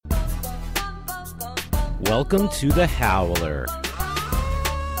Welcome to The Howler,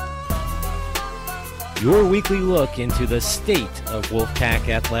 your weekly look into the state of Wolfpack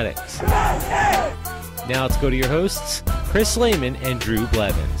athletics. Now let's go to your hosts, Chris Lehman and Drew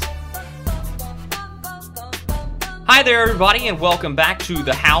Blevins. Hi there, everybody, and welcome back to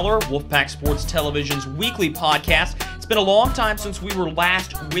The Howler, Wolfpack Sports Television's weekly podcast. It's been a long time since we were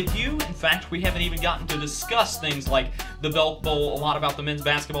last with you. In fact, we haven't even gotten to discuss things like the Belk Bowl, a lot about the men's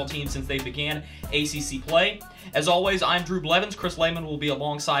basketball team since they began ACC play. As always, I'm Drew Blevins. Chris Lehman will be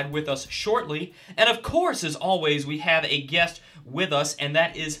alongside with us shortly. And of course, as always, we have a guest with us, and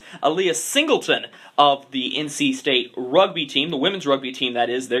that is Aaliyah Singleton of the NC State rugby team, the women's rugby team,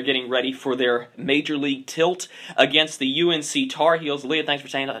 that is. They're getting ready for their Major League tilt against the UNC Tar Heels. Aaliyah, thanks for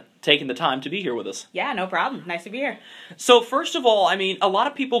taking the time to be here with us. Yeah, no problem. Nice to be here. So first of all, a lot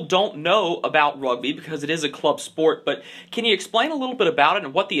of people don't know about rugby because it is a club sport, but can you explain a little bit about it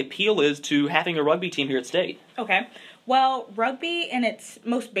and what the appeal is to having a rugby team here at State? Okay. Well, rugby in its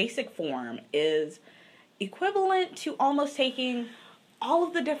most basic form is equivalent to almost taking all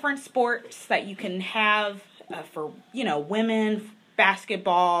of the different sports that you can have for, women,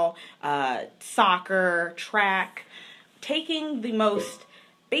 basketball, soccer, track, taking the most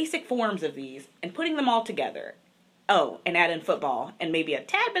basic forms of these and putting them all together. Oh, and add in football and maybe a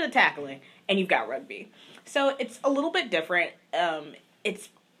tad bit of tackling, and you've got rugby. So it's a little bit different. It's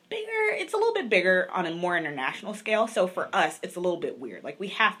bigger. It's a little bit bigger on a more international scale. So for us, it's a little bit weird. Like, we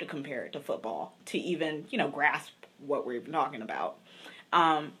have to compare it to football to even, grasp what we're even talking about.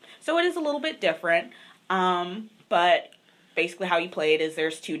 So it is a little bit different. But basically how you play it is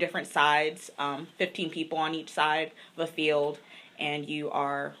there's two different sides, 15 people on each side of a field, and you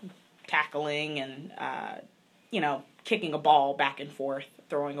are tackling and, kicking a ball back and forth,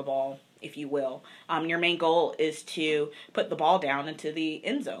 throwing a ball, if you will. Your main goal is to put the ball down into the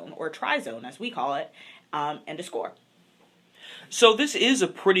end zone, or try zone as we call it, and to score. So this is a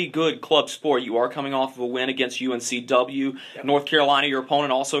pretty good club sport. You are coming off of a win against UNCW. Yep. North Carolina, your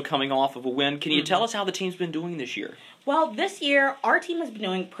opponent, also coming off of a win. Can you tell us how the team's been doing this year? Well, this year, our team has been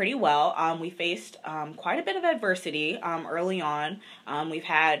doing pretty well. We faced quite a bit of adversity early on. We've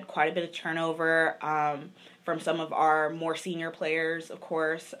had quite a bit of turnover from some of our more senior players, of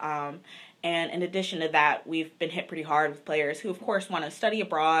course. And in addition to that, we've been hit pretty hard with players who, of course, want to study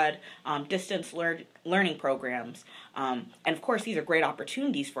abroad, distance learning programs. And, of course, these are great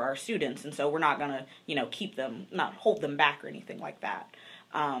opportunities for our students, and so we're not going to, not hold them back or anything like that.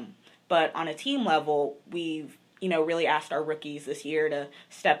 But on a team level, we've really asked our rookies this year to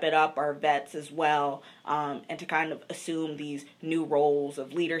step it up, our vets as well, and to kind of assume these new roles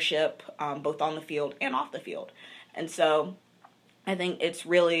of leadership, both on the field and off the field. And so I think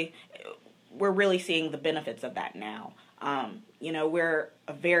we're really seeing the benefits of that now. We're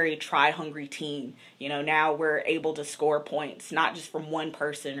a very try-hungry team. Now we're able to score points, not just from one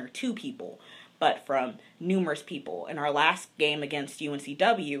person or two people, but from numerous people. In our last game against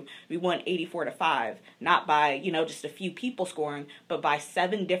UNCW, we won 84-5, not by, just a few people scoring, but by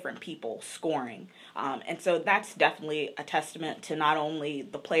 7 different people scoring. And so that's definitely a testament to not only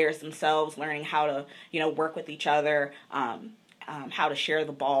the players themselves learning how to, work with each other, how to share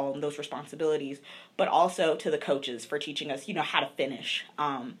the ball and those responsibilities, but also to the coaches for teaching us, how to finish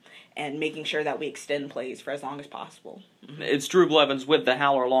and making sure that we extend plays for as long as possible. It's Drew Blevins with the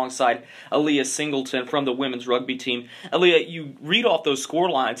Howler alongside Aaliyah Singleton from the women's rugby team. Aaliyah, you read off those score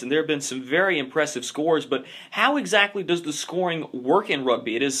lines, and there have been some very impressive scores, but how exactly does the scoring work in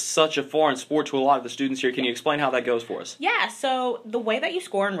rugby? It is such a foreign sport to a lot of the students here. Can you explain how that goes for us? Yeah, so the way that you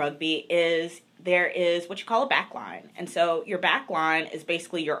score in rugby is there is what you call a back line. And so your back line is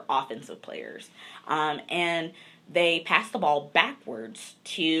basically your offensive players. And they pass the ball backwards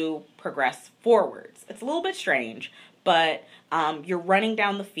to progress forwards. It's a little bit strange, but you're running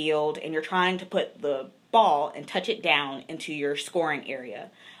down the field and you're trying to put the ball and touch it down into your scoring area.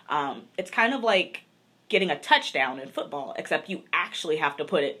 It's kind of like getting a touchdown in football, except you actually have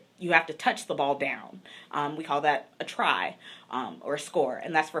to you have to touch the ball down. We call that a try or a score,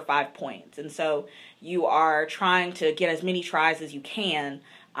 and that's for 5 points. And so you are trying to get as many tries as you can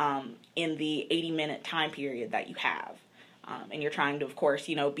in the 80-minute time period that you have. And you're trying to, of course,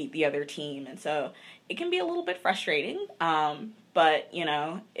 beat the other team. And so it can be a little bit frustrating, but,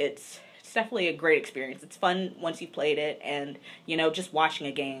 it's definitely a great experience. It's fun once you've played it, and, just watching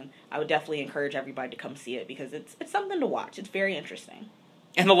a game, I would definitely encourage everybody to come see it because it's something to watch. It's very interesting.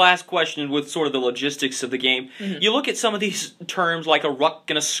 And the last question with sort of the logistics of the game, you look at some of these terms like a ruck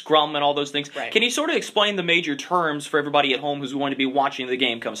and a scrum and all those things. Right. Can you sort of explain the major terms for everybody at home who's going to be watching the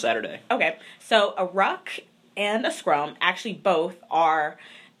game come Saturday? Okay, so a ruck and a scrum, actually both are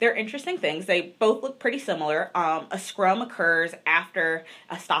they're interesting things. They both look pretty similar. A scrum occurs after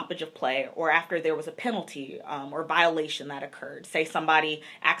a stoppage of play or after there was a penalty or violation that occurred. Say somebody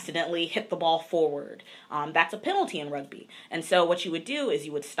accidentally hit the ball forward. That's a penalty in rugby. And so what you would do is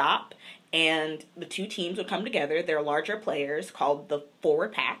you would stop, and the two teams would come together. They're larger players called the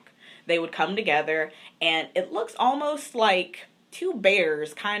forward pack. They would come together, and it looks almost like two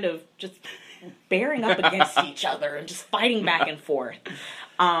bears kind of just bearing up against each other and just fighting back and forth.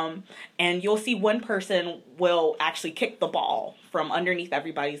 And you'll see one person will actually kick the ball from underneath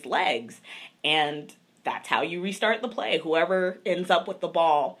everybody's legs, and that's how you restart the play. Whoever ends up with the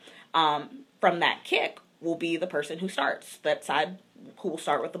ball from that kick will be the person who starts, that side who will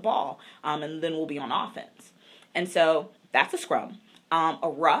start with the ball, and then will be on offense. And so that's a scrum. A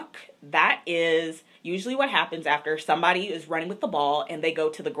ruck, that is usually what happens after somebody is running with the ball and they go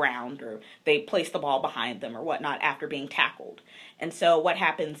to the ground or they place the ball behind them or whatnot after being tackled. And so what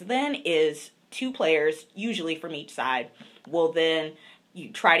happens then is two players, usually from each side, will then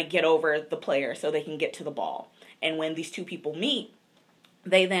try to get over the player so they can get to the ball. And when these two people meet,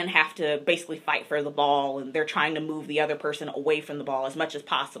 they then have to basically fight for the ball, and they're trying to move the other person away from the ball as much as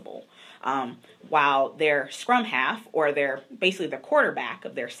possible, while their scrum half, or basically the quarterback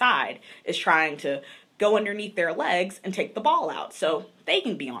of their side, is trying to go underneath their legs and take the ball out so they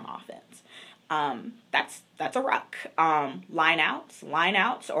can be on offense. That's a ruck.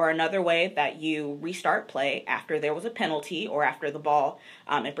 Lineouts are another way that you restart play after there was a penalty or after the ball,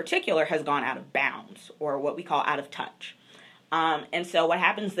 in particular, has gone out of bounds, or what we call out of touch. And so what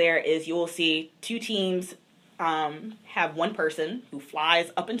happens there is you will see two teams have one person who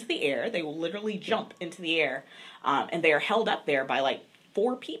flies up into the air. They will literally jump into the air, and they are held up there by like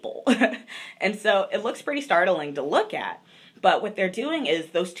 4 people. And so it looks pretty startling to look at. But what they're doing is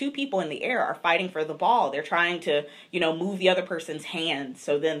those 2 people in the air are fighting for the ball. They're trying to, move the other person's hand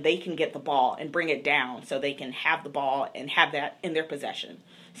so then they can get the ball and bring it down so they can have the ball and have that in their possession.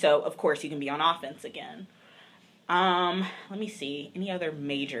 So, of course, you can be on offense again. Let me see. Any other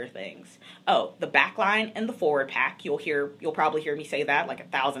major things? Oh, the back line and the forward pack. You'll probably hear me say that like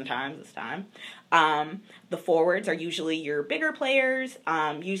 1,000 times this time. The forwards are usually your bigger players.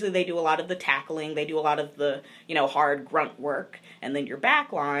 Usually they do a lot of the tackling. They do a lot of the, hard grunt work. And then your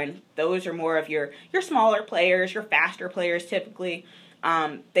back line, those are more of your smaller players, your faster players typically.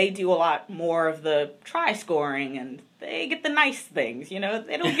 They do a lot more of the try scoring, and they get the nice things, they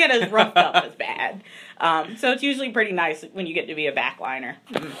don't get as roughed up as bad. So it's usually pretty nice when you get to be a backliner.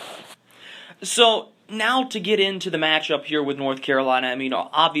 So now to get into the matchup here with North Carolina,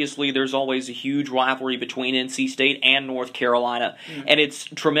 obviously there's always a huge rivalry between NC State and North Carolina, and it's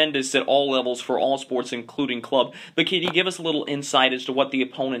tremendous at all levels for all sports, including club. But can you give us a little insight as to what the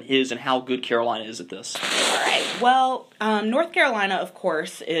opponent is and how good Carolina is at this? All right. Well, North Carolina, of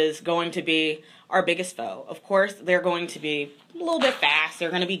course, is going to be our biggest foe. Of course, they're going to be a little bit fast. They're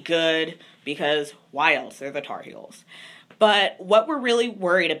going to be good because why else? They're the Tar Heels. But what we're really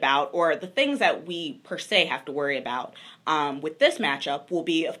worried about, or the things that we per se have to worry about with this matchup, will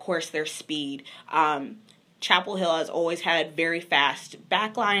be, of course, their speed. Chapel Hill has always had very fast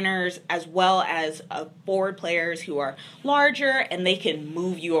backliners as well as forward players who are larger and they can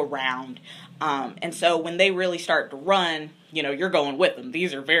move you around. And so when they really start to run, you're going with them.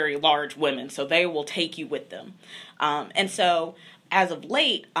 These are very large women, so they will take you with them. And so as of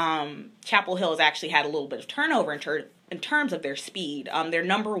late, Chapel Hill has actually had a little bit of turnover in terms of their speed. Their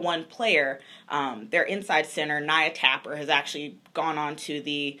number 1 player, their inside center, Nia Tapper, has actually gone on to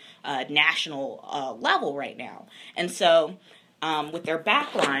the national level right now. And so with their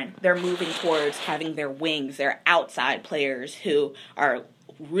back line, they're moving towards having their wings, their outside players who are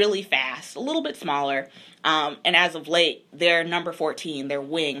really fast, a little bit smaller. And as of late, their number 14, their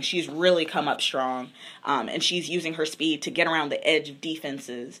wing, she's really come up strong. And she's using her speed to get around the edge of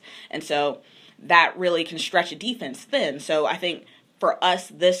defenses. And so that really can stretch a defense thin. So I think for us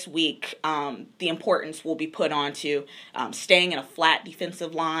this week, the importance will be put on to staying in a flat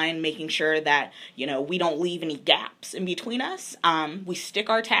defensive line, making sure that, we don't leave any gaps in between us. We stick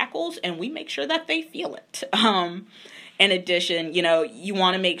our tackles and we make sure that they feel it. In addition, you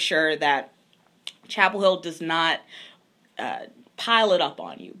want to make sure that Chapel Hill does not pile it up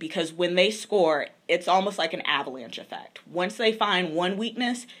on you, because when they score, it's almost like an avalanche effect. Once they find one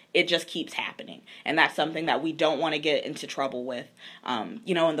weakness, it just keeps happening. And that's something that we don't want to get into trouble with.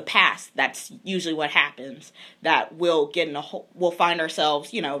 In the past, that's usually what happens, that we'll find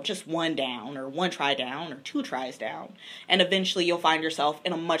ourselves, just 1 down or 1 try down or 2 tries down. And eventually you'll find yourself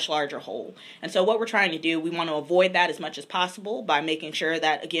in a much larger hole. And so what we're trying to do, we want to avoid that as much as possible by making sure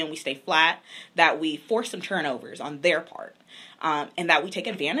that, again, we stay flat, that we force some turnovers on their part. and that we take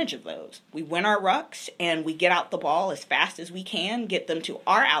advantage of those. We win our rucks, and we get out the ball as fast as we can, get them to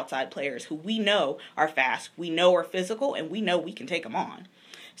our outside players who we know are fast, we know are physical, and we know we can take them on.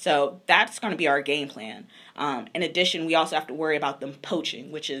 So that's going to be our game plan. In addition, we also have to worry about them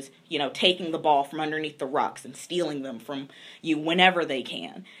poaching, which is, taking the ball from underneath the rucks and stealing them from you whenever they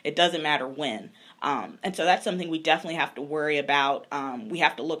can. It doesn't matter when. And so that's something we definitely have to worry about. We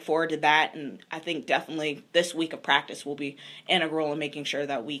have to look forward to that. And I think definitely this week of practice will be integral in making sure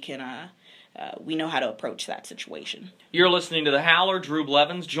that we can we know how to approach that situation. You're listening to The Howler. Drew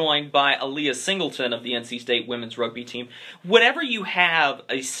Blevins, joined by Aaliyah Singleton of the NC State women's rugby team. Whenever you have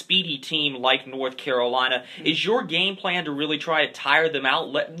a speedy team like North Carolina, is your game plan to really try to tire them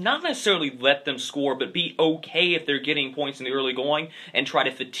out? Not necessarily let them score, but be okay if they're getting points in the early going and try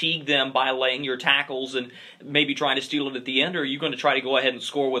to fatigue them by laying your tackles and maybe trying to steal it at the end? Or are you going to try to go ahead and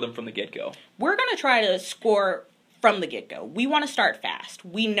score with them from the get-go? We're going to try to score from the get-go. We want to start fast.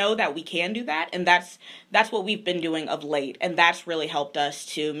 We know that we can do that, and that's what we've been doing of late, and that's really helped us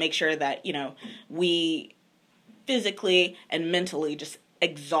to make sure that, we physically and mentally just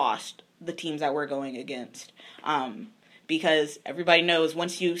exhaust the teams that we're going against. Because everybody knows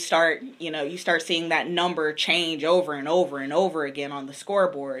once you start seeing that number change over and over and over again on the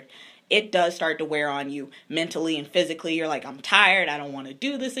scoreboard, it does start to wear on you mentally and physically. You're like, I'm tired. I don't want to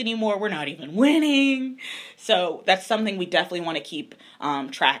do this anymore. We're not even winning. So that's something we definitely want to keep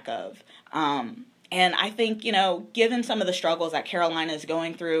track of. And I think, given some of the struggles that Carolina is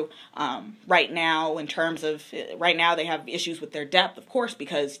going through right now, in terms of, right now they have issues with their depth, of course,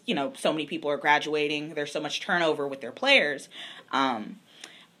 because, so many people are graduating. There's so much turnover with their players.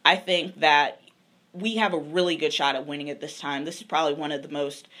 I think that we have a really good shot at winning at this time. This is probably one of the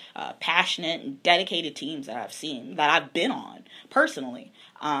most passionate and dedicated teams that I've seen, that I've been on personally.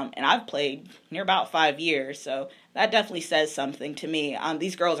 And I've played near about 5 years, so that definitely says something to me.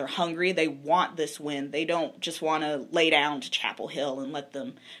 These girls are hungry. They want this win. They don't just want to lay down to Chapel Hill and let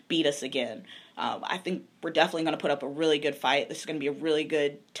them beat us again. I think we're definitely going to put up a really good fight. This is going to be a really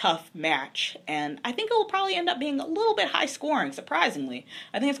good, tough match. And I think it will probably end up being a little bit high scoring, surprisingly.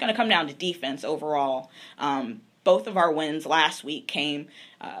 I think it's going to come down to defense overall. Both of our wins last week came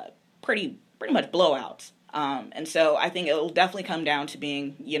pretty much blowouts. And so I think it will definitely come down to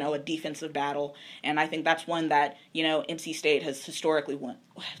being, a defensive battle. And I think that's one that, NC State has historically won.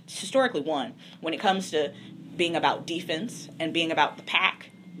 When it comes to being about defense and being about the pack,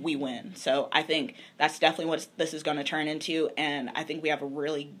 we win. So I think that's definitely what this is going to turn into, and I think we have a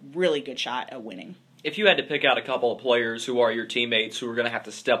really, really good shot at winning. If you had to pick out a couple of players who are your teammates who are going to have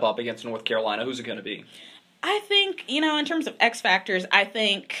to step up against North Carolina, who's it going to be? I think, in terms of X factors, I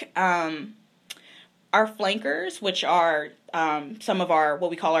think our flankers, which are some of our, what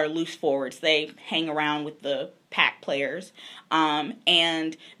we call our loose forwards, they hang around with the pack players,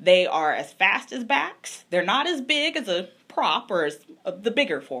 and they are as fast as backs. They're not as big as a prop or as the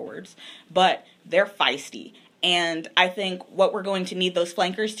bigger forwards, but they're feisty. And I think what we're going to need those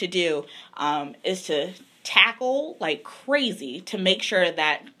flankers to do is to tackle like crazy to make sure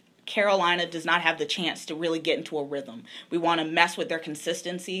that Carolina does not have the chance to really get into a rhythm. We want to mess with their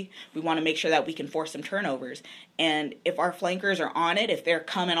consistency. We want to make sure that we can force some turnovers. And if our flankers are on it, if they're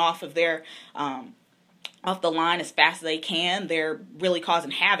coming off of their off the line as fast as they can, they're really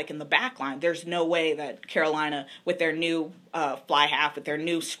causing havoc in the back line. There's no way that Carolina, with their new fly half, with their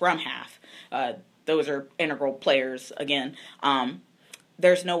new scrum half, those are integral players again,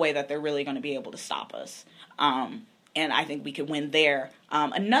 there's no way that they're really going to be able to stop us. And I think we could win there.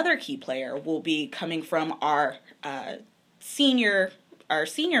 Another key player will be coming from our senior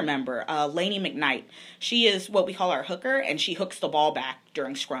member, Lainey McKnight. She is what we call our hooker, and she hooks the ball back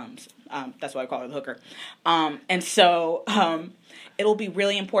during scrums. That's why I call her the hooker. And so it'll be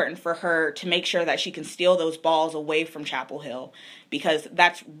really important for her to make sure that she can steal those balls away from Chapel Hill, because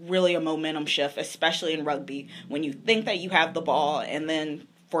that's really a momentum shift, especially in rugby, when you think that you have the ball and then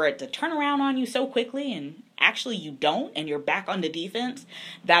for it to turn around on you so quickly and actually you don't, and you're back on the defense.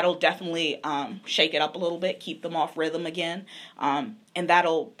 That'll definitely shake it up a little bit, keep them off rhythm again, and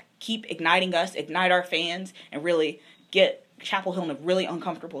that'll keep igniting us, ignite our fans, and really get Chapel Hill in a really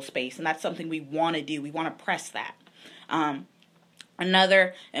uncomfortable space, and that's something we want to do. We want to press that.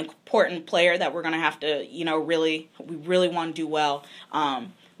 Another important player that we're going to have to, we really want to do well,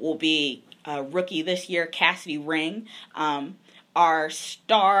 will be a rookie this year, Cassidy Ring. Our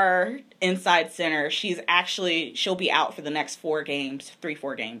star inside center, she'll be out for the next 3-4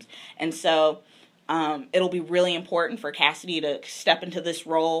 games. And so it'll be really important for Cassidy to step into this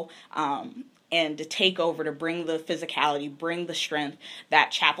role and to take over, to bring the physicality, bring the strength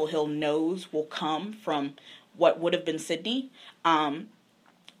that Chapel Hill knows will come from what would have been Sydney.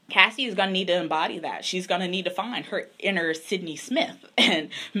 Cassie is going to need to embody that. She's going to need to find her inner Sydney Smith and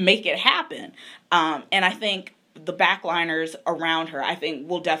make it happen. And I think the backliners around her, I think,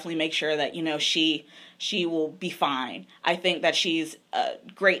 will definitely make sure that, she will be fine. I think that she's a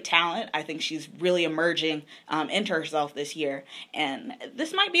great talent. I think she's really emerging into herself this year. And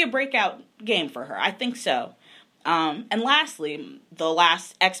this might be a breakout game for her. I think so. And lastly, the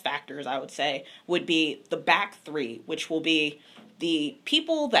last X factors, I would say, would be the back three, which will be the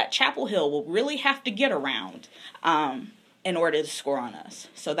people that Chapel Hill will really have to get around in order to score on us.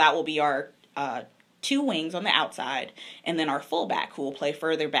 So that will be our two wings on the outside, and then our fullback, who will play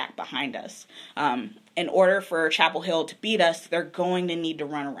further back behind us. In order for Chapel Hill to beat us, they're going to need to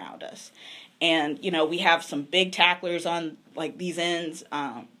run around us. And, we have some big tacklers on, these ends.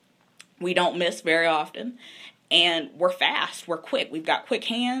 We don't miss very often. And we're fast. We're quick. We've got quick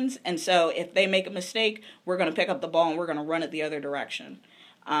hands. And so if they make a mistake, we're going to pick up the ball and we're going to run it the other direction.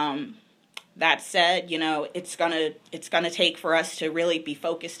 That said, it's gonna take for us to really be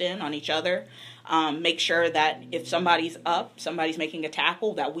focused in on each other. Make sure that if somebody's up, somebody's making a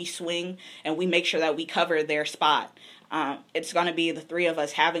tackle, that we swing and we make sure that we cover their spot. It's going to be the three of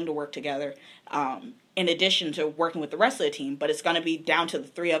us having to work together. In addition to working with the rest of the team, but it's going to be down to the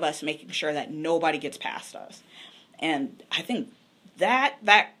three of us making sure that nobody gets past us. And I think that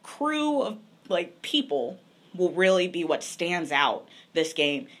crew of people will really be what stands out this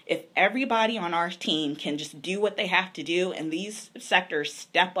game. If everybody on our team can just do what they have to do and these sectors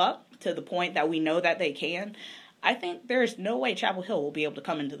step up to the point that we know that they can, I think there's no way Chapel Hill will be able to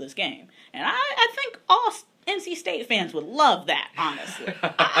come into this game. And I think all NC State fans would love that, honestly.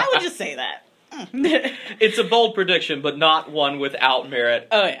 I would just say that. It's a bold prediction, but not one without merit.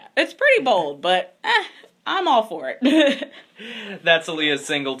 Oh, yeah. It's pretty bold, but I'm all for it. That's Aaliyah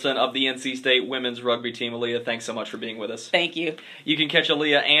Singleton of the NC State women's rugby team. Aaliyah, thanks so much for being with us. Thank you. You can catch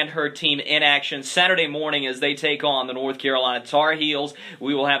Aaliyah and her team in action Saturday morning as they take on the North Carolina Tar Heels.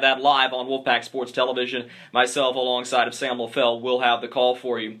 We will have that live on Wolfpack Sports Television. Myself, alongside of Sam LaFell, will have the call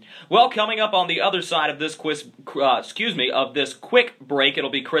for you. Well, coming up on the other side of this this quick break,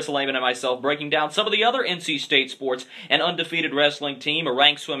 it'll be Chris Lehman and myself breaking down some of the other NC State sports: an undefeated wrestling team, a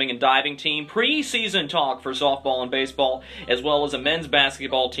ranked swimming and diving team, preseason talk for softball and baseball, as well as a men's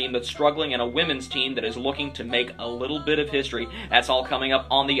basketball team that's struggling and a women's team that is looking to make a little bit of history. That's all coming up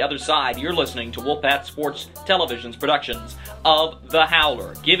on the other side. You're listening to Wolfpack Sports Television's productions of The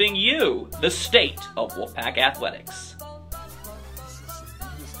Howler, giving you the state of Wolfpack athletics.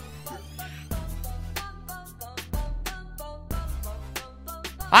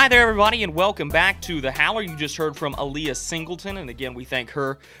 Hi there, everybody, and welcome back to The Howler. You just heard from Aaliyah Singleton, and again, we thank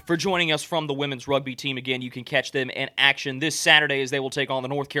her for joining us from the women's rugby team. Again, you can catch them in action this Saturday as they will take on the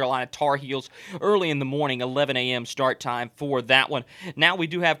North Carolina Tar Heels early in the morning, 11 a.m. start time for that one. Now, we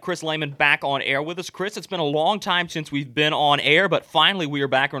do have Chris Lehman back on air with us. Chris, it's been a long time since we've been on air, but finally we are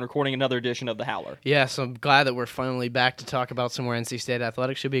back and recording another edition of The Howler. Yes, I'm glad that we're finally back to talk about some more NC State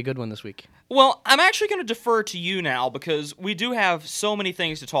athletics. Should be a good one this week. Well, I'm actually going to defer to you now because we do have so many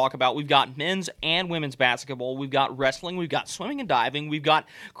things to talk about. We've got men's and women's basketball. We've got wrestling. We've got swimming and diving. We've got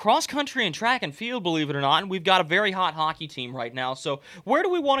cross-country and track and field, believe it or not. And we've got a very hot hockey team right now. So where do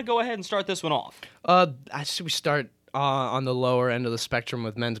we want to go ahead and start this one off? I should we start on the lower end of the spectrum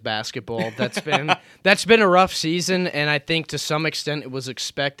with men's basketball. That's been a rough season, and I think to some extent it was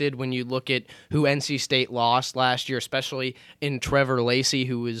expected when you look at who NC State lost last year, especially in Trevor Lacey,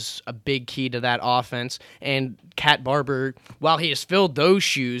 who was a big key to that offense. And Cat Barber, while he has filled those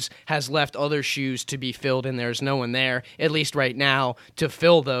shoes, has left other shoes to be filled, and there's no one there, at least right now, to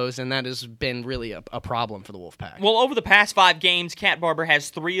fill those, and that has been really a problem for the Wolfpack. Well, over the past 5 games, Cat Barber has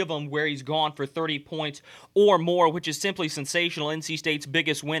 3 of them where he's gone for 30 points or more, which is simply sensational. NC State's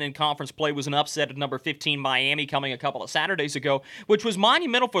biggest win in conference play was an upset of number 15 Miami coming a couple of Saturdays ago, which was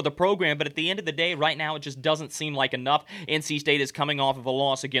monumental for the program, but at the end of the day, right now, it just doesn't seem like enough. NC State is coming off of a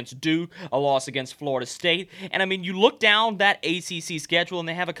loss against Duke, a loss against Florida State, and I mean, you look down that ACC schedule, and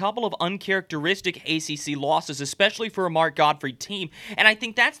they have a couple of uncharacteristic ACC losses, especially for a Mark Godfrey team, and I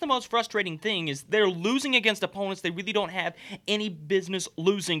think that's the most frustrating thing, is they're losing against opponents they really don't have any business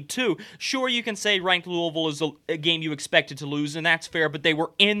losing to. Sure, you can say ranked Louisville is a game you expected to lose, and that's fair, but they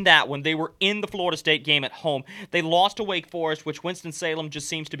were in that one. They were in the Florida State game at home. They lost to Wake Forest, which Winston-Salem just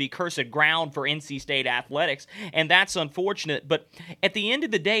seems to be cursed ground for NC State athletics, and that's unfortunate, but at the end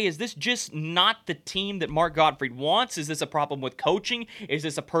of the day, is this just not the team that Mark Godfrey wants? Is this a problem with coaching? Is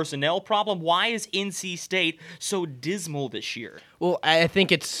this a personnel problem? Why is NC State so dismal this year? Well, I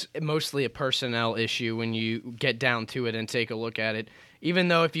think it's mostly a personnel issue when you get down to it and take a look at it. Even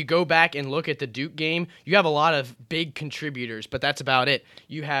though if you go back and look at the Duke game, you have a lot of big contributors, but that's about it.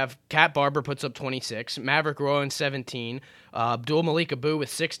 You have Kat Barber puts up 26, Maverick Rowan 17, Abdul Malik Abu with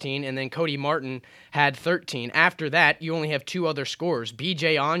 16, and then Cody Martin had 13. After that, you only have 2 other scorers.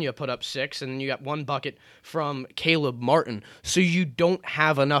 BJ Anya put up 6, and then you got 1 bucket from Caleb Martin. So you don't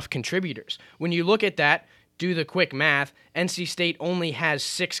have enough contributors. When you look at that, do the quick math, NC State only has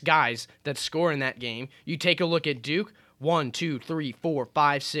 6 guys that score in that game. You take a look at Duke, 1, 2, 3, 4,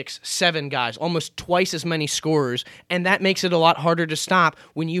 5, 6, 7 guys, almost twice as many scorers, and that makes it a lot harder to stop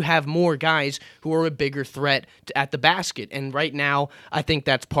when you have more guys who are a bigger threat at the basket. And right now, I think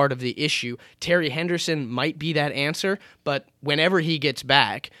that's part of the issue. Terry Henderson might be that answer, but whenever he gets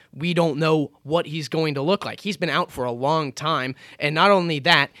back, we don't know what he's going to look like. He's been out for a long time, and not only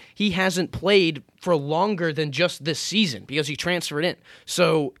that, he hasn't played for longer than just this season because he transferred in.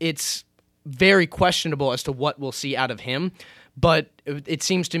 So it's very questionable as to what we'll see out of him, but it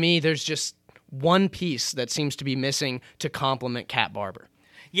seems to me there's just one piece that seems to be missing to complement Kat Barber.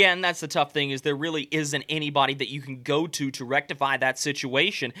 Yeah, and that's the tough thing is there really isn't anybody that you can go to rectify that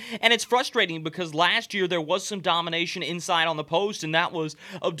situation. And it's frustrating because last year there was some domination inside on the post, and that was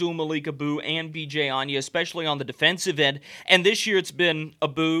Abdul Malik Abu and BJ Anya, especially on the defensive end. And this year it's been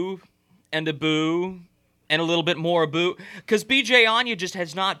Abu and Abu and a little bit more Abu, because BJ Anya just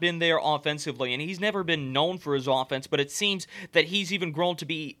has not been there offensively, and he's never been known for his offense, but it seems that he's even grown to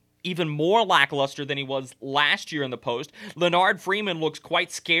be even more lackluster than he was last year in the post. Leonard Freeman looks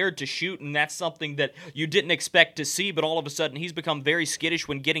quite scared to shoot, and that's something that you didn't expect to see, but all of a sudden he's become very skittish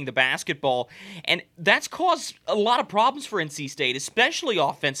when getting the basketball, and that's caused a lot of problems for NC State, especially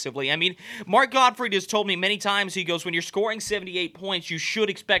offensively. I mean, Mark Gottfried has told me many times, he goes, when you're scoring 78 points, you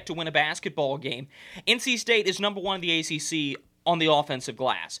should expect to win a basketball game. NC State is number 1 in the ACC on the offensive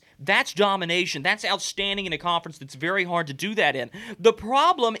glass. That's domination. That's outstanding in a conference that's very hard to do that in. The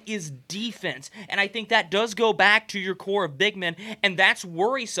problem is defense, and I think that does go back to your core of big men, and that's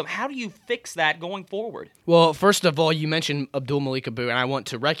worrisome. How do you fix that going forward? Well, first of all, you mentioned Abdul Malik Abu, and I want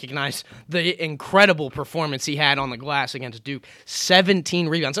to recognize the incredible performance he had on the glass against Duke. 17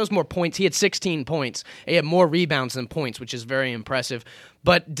 rebounds. That was more points. He had 16 points. He had more rebounds than points, which is very impressive.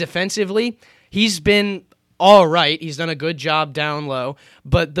 But defensively, he's been all right. He's done a good job down low,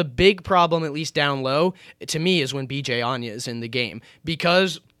 but the big problem, at least down low, to me, is when BJ Anya is in the game,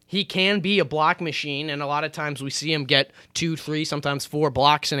 because he can be a block machine, and a lot of times we see him get 2, 3, sometimes 4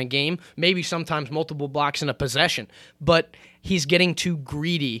 blocks in a game, maybe sometimes multiple blocks in a possession, but he's getting too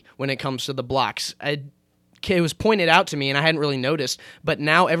greedy when it comes to the blocks. It was pointed out to me, and I hadn't really noticed, but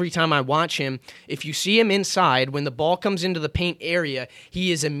now every time I watch him, if you see him inside, when the ball comes into the paint area,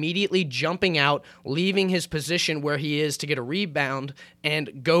 he is immediately jumping out, leaving his position where he is to get a rebound,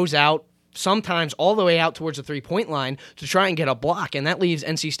 and goes out, sometimes all the way out towards the three-point line to try and get a block, and that leaves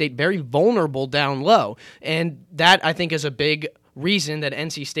NC State very vulnerable down low, and that, I think, is a big reason that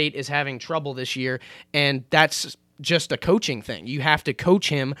NC State is having trouble this year, and that's just a coaching thing. You have to coach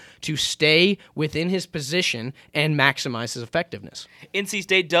him to stay within his position and maximize his effectiveness. NC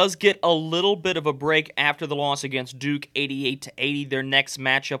State does get a little bit of a break after the loss against Duke, 88-80. Their next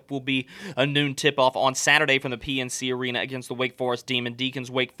matchup will be a noon tip-off on Saturday from the PNC Arena against the Wake Forest Demon Deacons.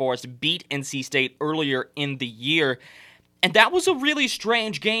 Wake Forest beat NC State earlier in the year. And that was a really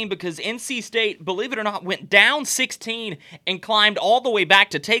strange game because NC State, believe it or not, went down 16 and climbed all the way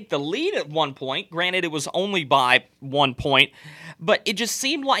back to take the lead at one point. Granted, it was only by 1 point, but it just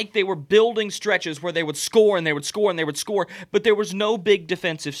seemed like they were building stretches where they would score and they would score and they would score, but there was no big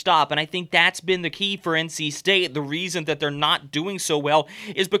defensive stop. And I think that's been the key for NC State. The reason that they're not doing so well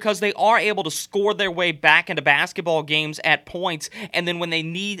is because they are able to score their way back into basketball games at points, and then when they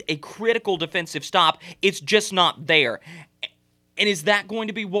need a critical defensive stop, it's just not there. And is that going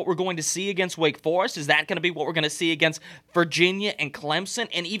to be what we're going to see against Wake Forest? Is that going to be what we're going to see against Virginia and Clemson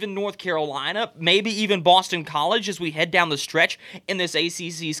and even North Carolina, maybe even Boston College as we head down the stretch in this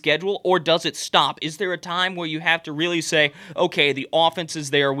ACC schedule? Or does it stop? Is there a time where you have to really say, okay, the offense is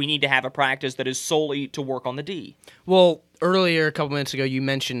there, we need to have a practice that is solely to work on the D? Well, earlier, a couple minutes ago, you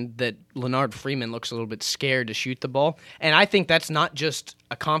mentioned that Leonard Freeman looks a little bit scared to shoot the ball, and I think that's not just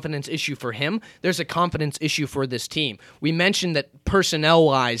a confidence issue for him. There's a confidence issue for this team. We mentioned that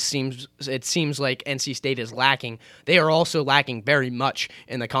personnel-wise, it seems like NC State is lacking. They are also lacking very much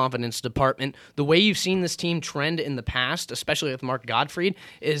in the confidence department. The way you've seen this team trend in the past, especially with Mark Gottfried,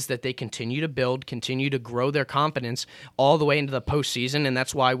 is that they continue to build, continue to grow their confidence all the way into the postseason, and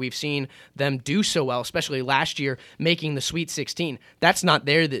that's why we've seen them do so well, especially last year, making the Sweet 16. That's not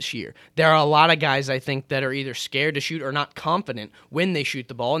there this year. There are a lot of guys, I think, that are either scared to shoot or not confident when they shoot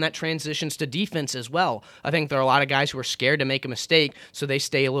the ball, and that transitions to defense as well. I think there are a lot of guys who are scared to make a mistake, so they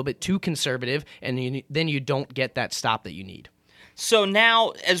stay a little bit too conservative, and then you don't get that stop that you need. So now,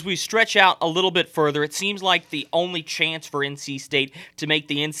 as we stretch out a little bit further, it seems like the only chance for NC State to make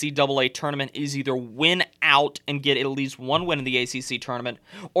the NCAA tournament is either win out and get at least one win in the ACC tournament,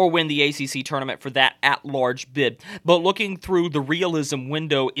 or win the ACC tournament for that at-large bid. But looking through the realism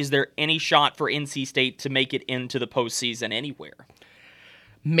window, is there any shot for NC State to make it into the postseason anywhere?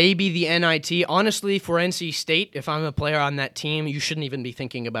 Maybe the NIT. Honestly, for NC State, if I'm a player on that team, you shouldn't even be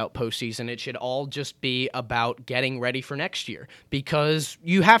thinking about postseason. It should all just be about getting ready for next year, because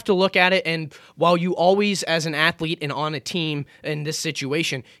you have to look at it, and while you always, as an athlete and on a team in this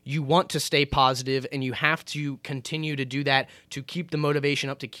situation, you want to stay positive, and you have to continue to do that to keep the motivation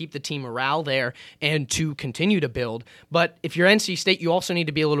up, to keep the team morale there, and to continue to build. But if you're NC State, you also need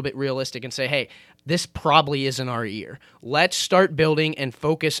to be a little bit realistic and say, hey, this probably isn't our year. Let's start building and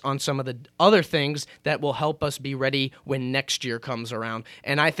focus on some of the other things that will help us be ready when next year comes around.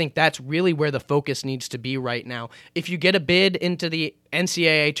 And I think that's really where the focus needs to be right now. If you get a bid into the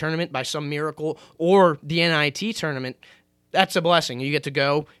NCAA tournament by some miracle, or the NIT tournament, that's a blessing. You get to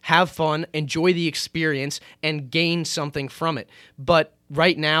go, have fun, enjoy the experience, and gain something from it. But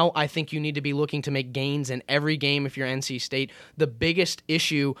right now, I think you need to be looking to make gains in every game if you're NC State. The biggest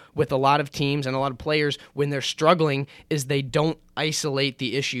issue with a lot of teams and a lot of players when they're struggling is they don't isolate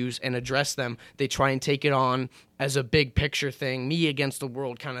the issues and address them. They try and take it on as a big picture thing, me against the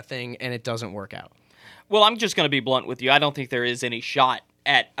world kind of thing, and it doesn't work out. Well, I'm just going to be blunt with you. I don't think there is any shot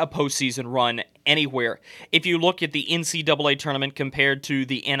at a postseason run anywhere. If you look at the NCAA tournament compared to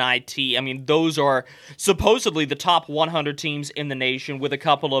the NIT, I mean, those are supposedly the top 100 teams in the nation, with a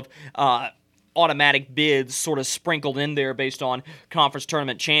couple of automatic bids sort of sprinkled in there based on conference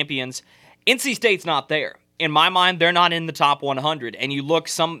tournament champions. NC State's not there. In my mind, they're not in the top 100. And you look,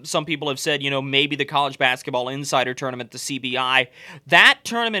 some people have said, maybe the College Basketball Insider Tournament, the CBI, that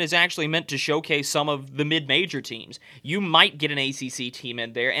tournament is actually meant to showcase some of the mid-major teams. You might get an ACC team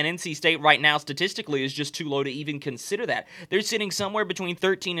in there, and NC State right now statistically is just too low to even consider that. They're sitting somewhere between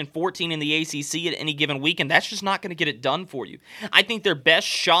 13 and 14 in the ACC at any given week, and that's just not going to get it done for you. I think their best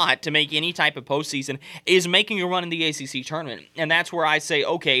shot to make any type of postseason is making a run in the ACC tournament. And that's where I say,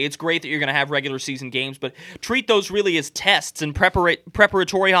 okay, it's great that you're going to have regular season games, but treat those really as tests and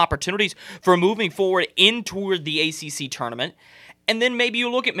preparatory opportunities for moving forward in toward the ACC tournament, and then maybe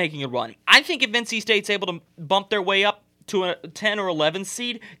you look at making a run. I think if NC State's able to bump their way up to a 10 or 11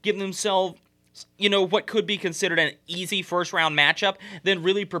 seed, give themselves what could be considered an easy first-round matchup, then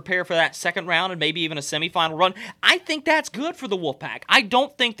really prepare for that second round and maybe even a semifinal run. I think that's good for the Wolfpack. I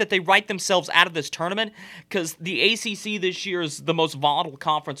don't think that they write themselves out of this tournament, because the ACC this year is the most volatile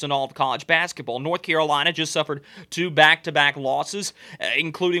conference in all of college basketball. North Carolina just suffered 2 back-to-back losses,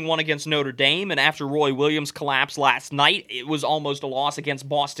 including one against Notre Dame, and after Roy Williams collapsed last night, it was almost a loss against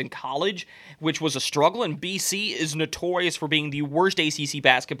Boston College, which was a struggle, and BC is notorious for being the worst ACC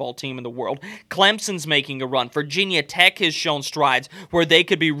basketball team in the world. Clemson's making a run. Virginia Tech has shown strides where they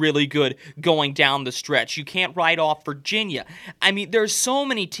could be really good going down the stretch. You can't write off Virginia. I mean, there's so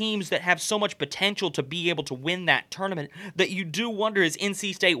many teams that have so much potential to be able to win that tournament that you do wonder, is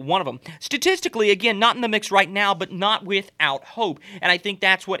NC State one of them? Statistically, again, not in the mix right now, but not without hope. And I think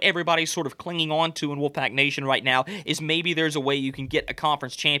that's what everybody's sort of clinging on to in Wolfpack Nation right now, is maybe there's a way you can get a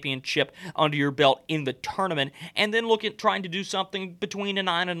conference championship under your belt in the tournament, and then look at trying to do something between a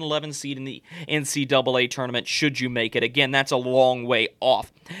 9 and 11 seed in the NCAA tournament, should you make it. Again, that's a long way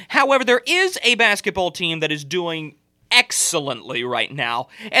off. However, there is a basketball team that is doing excellently right now,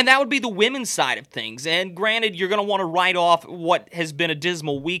 and that would be the women's side of things. And granted, you're going to want to write off what has been a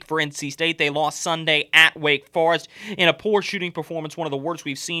dismal week for NC State. They lost Sunday at Wake Forest in a poor shooting performance, one of the worst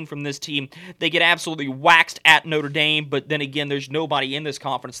we've seen from this team. They get absolutely waxed at Notre Dame, but then again, there's nobody in this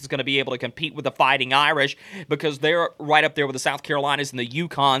conference that's going to be able to compete with the Fighting Irish, because they're right up there with the South Carolinas and the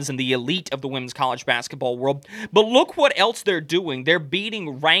UConns and the elite of the women's college basketball world. But look what else they're doing. They're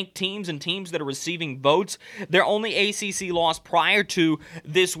beating ranked teams and teams that are receiving votes. Their only ACC loss prior to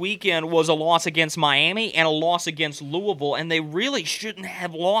this weekend was a loss against Miami and a loss against Louisville, and they really shouldn't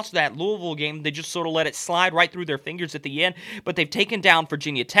have lost that Louisville game. They just sort of let it slide right through their fingers at the end, but they've taken down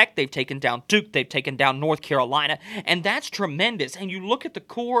Virginia Tech, they've taken down Duke, they've taken down North Carolina, and that's tremendous. And you look at the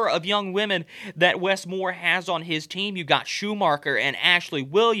core of young women that Wes Moore has on his team. You've got Schumacher and Ashley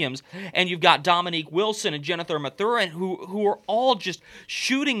Williams, and you've got Dominique Wilson and Jennifer Mathurin, who are all just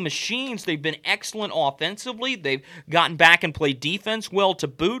shooting machines. They've been excellent offensively. They've gotten back and played defense well to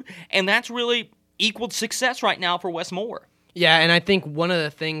boot, and that's really unequaled success right now for Wes Moore. Yeah, and I think one of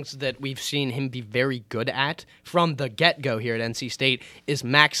the things that we've seen him be very good at from the get-go here at NC State is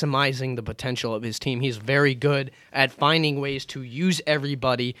maximizing the potential of his team. He's very good at finding ways to use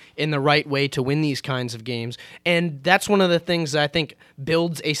everybody in the right way to win these kinds of games, and that's one of the things that I think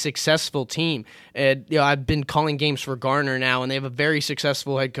builds a successful team. I've been calling games for Garner now, and they have a very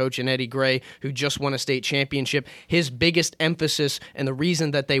successful head coach in Eddie Gray who just won a state championship. His biggest emphasis and the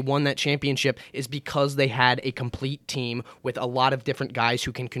reason that they won that championship is because they had a complete team with a lot of different guys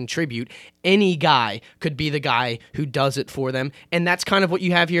who can contribute. Any guy could be the guy who does it for them, and that's kind of what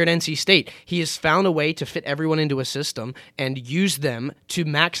you have here at NC State. He has found a way to fit everyone into a system and use them to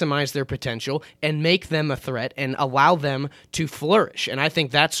maximize their potential and make them a threat and allow them to flourish, and I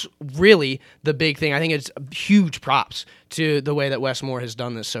think that's really the big thing. I think it's huge props to the way that Wes Moore has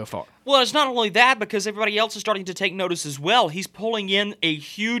done this so far. Well, it's not only that, because everybody else is starting to take notice as well. He's pulling in a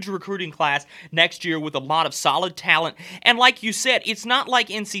huge recruiting class next year with a lot of solid talent. And like you said, it's not like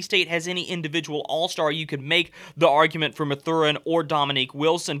NC State has any individual all-star. You could make the argument for Mathurin or Dominique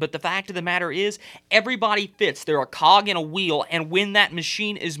Wilson, but the fact of the matter is everybody fits. They're a cog in a wheel, and when that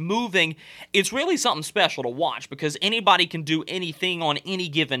machine is moving, it's really something special to watch because anybody can do anything on any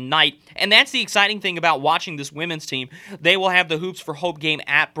given night. And that's the exciting thing about watching this women's team. They will have the Hoops for Hope game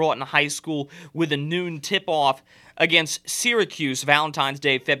at Broughton High School with a noon tip-off against Syracuse, Valentine's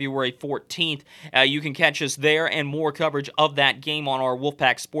Day, February 14th. You can catch us there and more coverage of that game on our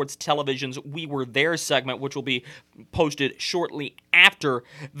Wolfpack Sports Television's We Were There segment, which will be posted shortly after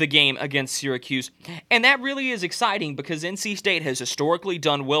the game against Syracuse. And that really is exciting because NC State has historically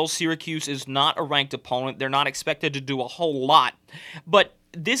done well. Syracuse is not a ranked opponent. They're not expected to do a whole lot. But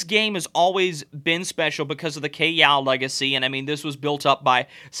this game has always been special because of the Kay Yao legacy, and I mean, this was built up by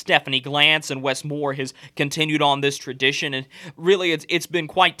Stephanie Glantz, and Wes Moore has continued on this tradition, and really it's been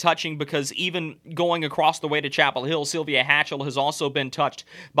quite touching because even going across the way to Chapel Hill, Sylvia Hatchell has also been touched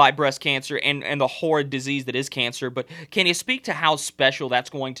by breast cancer and the horrid disease that is cancer. But can you speak to how special that's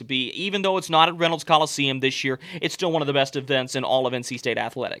going to be? Even though it's not at Reynolds Coliseum this year, it's still one of the best events in all of NC State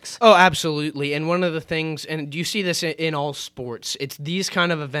athletics. Oh, absolutely, and one of the things, and you see this in all sports, it's these kind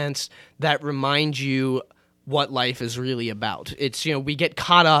of events that remind you what life is really about. It's, we get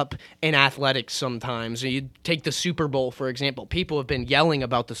caught up in athletics sometimes. You take the Super Bowl, for example. People have been yelling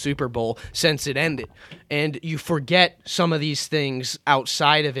about the Super Bowl since it ended, and you forget some of these things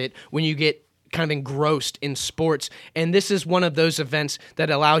outside of it when you get kind of engrossed in sports, and this is one of those events that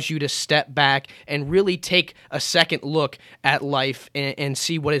allows you to step back and really take a second look at life and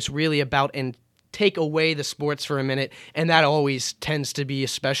see what it's really about and take away the sports for a minute, and that always tends to be a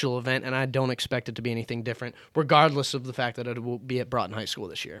special event, and I don't expect it to be anything different, regardless of the fact that it will be at Broughton High School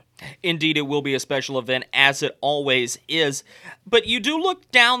this year. Indeed, it will be a special event, as it always is. But you do look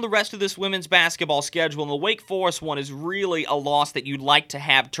down the rest of this women's basketball schedule, and the Wake Forest one is really a loss that you'd like to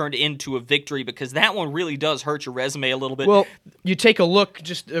have turned into a victory, because that one really does hurt your resume a little bit. Well, you take a look,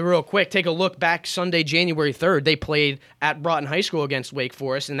 just real quick, take a look back Sunday, January 3rd. They played at Broughton High School against Wake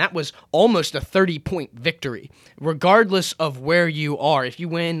Forest, and that was almost a 30-point victory. Regardless of where you are, if you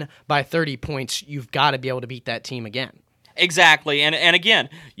win by 30 points, you've got to be able to beat that team again. Exactly, and again,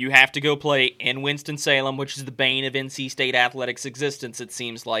 you have to go play in Winston-Salem, which is the bane of NC State athletics' existence, it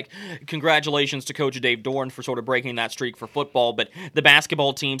seems like. Congratulations to Coach Dave Dorn for sort of breaking that streak for football, but the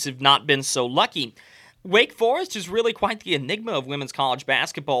basketball teams have not been so lucky. Wake Forest is really quite the enigma of women's college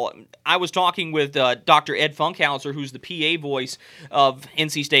basketball. I was talking with Dr. Ed Funkhauser, who's the PA voice of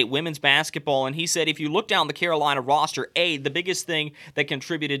NC State women's basketball, and he said if you look down the Carolina roster, the biggest thing that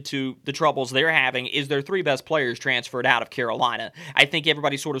contributed to the troubles they're having is their three best players transferred out of Carolina. I think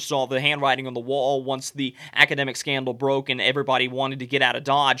everybody sort of saw the handwriting on the wall once the academic scandal broke and everybody wanted to get out of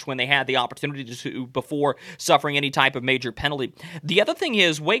Dodge when they had the opportunity to before suffering any type of major penalty. The other thing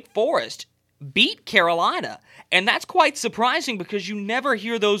is Wake Forest beat Carolina, and that's quite surprising because you never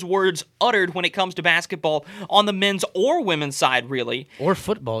hear those words uttered when it comes to basketball on the men's or women's side, really. Or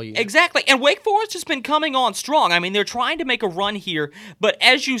football, even. Exactly, and Wake Forest has been coming on strong. I mean, they're trying to make a run here, but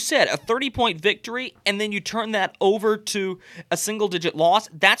as you said, a 30-point victory, and then you turn that over to a single-digit loss,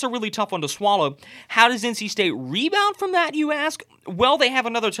 that's a really tough one to swallow. How does NC State rebound from that, you ask? Well, they have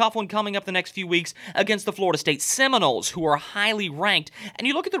another tough one coming up the next few weeks against the Florida State Seminoles, who are highly ranked, and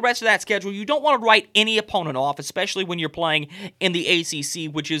you look at the rest of that schedule, you don't want to write any opponent off, especially when you're playing in the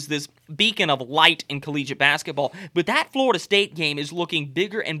ACC, which is this beacon of light in collegiate basketball. But that Florida State game is looking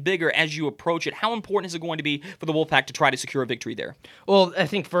bigger and bigger as you approach it. How important is it going to be for the Wolfpack to try to secure a victory there? Well, I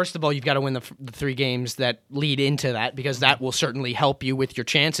think, first of all, you've got to win the 3 games that lead into that, because that will certainly help you with your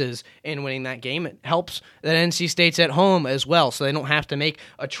chances in winning that game. It helps that NC State's at home as well, so they don't have to make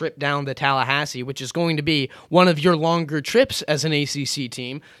a trip down to Tallahassee, which is going to be one of your longer trips as an ACC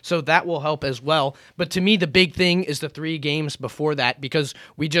team, so that will help as well. But to me, the big thing is the 3 games before that, because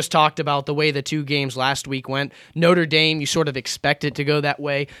we just talked about the way the 2 games last week went. Notre Dame, you sort of expect it to go that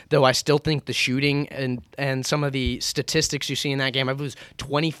way, though I still think the shooting and some of the statistics you see in that game, I believe it was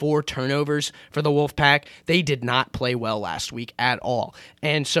 24 turnovers for the Wolfpack. They did not play well last week at all.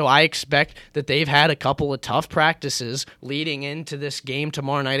 And so I expect that they've had a couple of tough practices leading into this game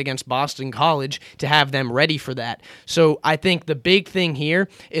tomorrow night against Boston College to have them ready for that. So I think the big thing here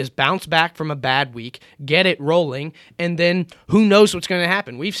is bounce back from a bad week, get it rolling, and then who knows what's going to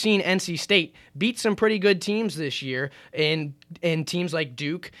happen. We've seen NC State beat some pretty good teams this year, in teams like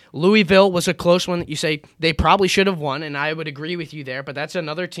Duke. Louisville was a close one that you say they probably should have won, and I would agree with you there, but that's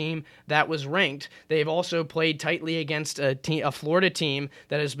another team that was ranked. They've also played tightly against a Florida team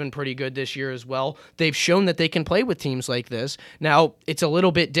that has been pretty good this year as well. They've shown that they can play with teams like this. Now, it's a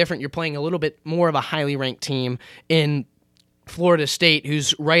little bit different. You're playing a little bit more of a highly ranked team in Florida State,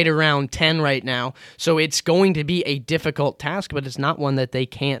 who's right around 10 right now. So it's going to be a difficult task, but it's not one that they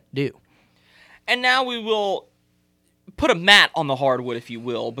can't do. And now we will put a mat on the hardwood, if you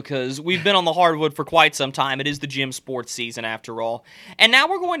will, because we've been on the hardwood for quite some time. It is the gym sports season, after all. And now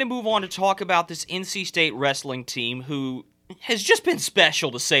we're going to move on to talk about this NC State wrestling team, who has just been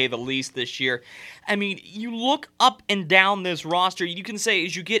special, to say the least, this year. I mean, you look up and down this roster, you can say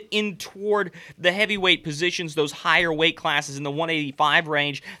as you get in toward the heavyweight positions, those higher weight classes in the 185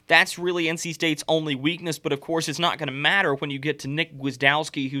 range, that's really NC State's only weakness. But of course, it's not going to matter when you get to Nick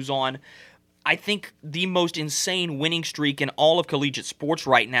Gwizdowski, who's on, I think, the most insane winning streak in all of collegiate sports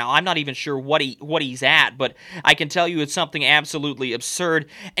right now. I'm not even sure what he's at, but I can tell you it's something absolutely absurd.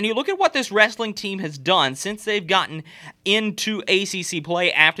 And you look at what this wrestling team has done since they've gotten into ACC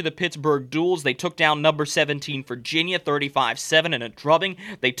play after the Pittsburgh duels. They took down number 17 Virginia 35-7 in a drubbing.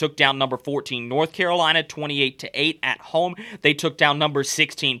 They took down number 14 North Carolina 28-8 at home. They took down number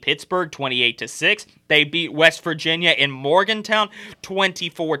 16 Pittsburgh 28-6. They beat West Virginia in Morgantown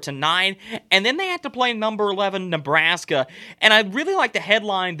 24-9. And then they had to play number 11 Nebraska. And I really like the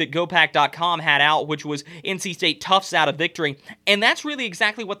headline that GoPack.com had out, which was NC State toughs out a victory. And that's really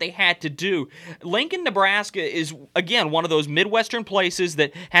exactly what they had to do. Lincoln, Nebraska is, again, one of those Midwestern places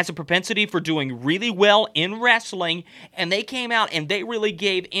that has a propensity for doing really well in wrestling. And they came out and they really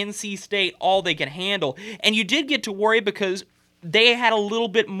gave NC State all they could handle. And you did get to worry because they had a little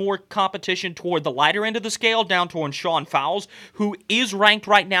bit more competition toward the lighter end of the scale, down toward Sean Fowles, who is ranked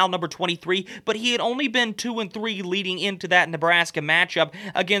right now number 23, but he had only been 2-3 leading into that Nebraska matchup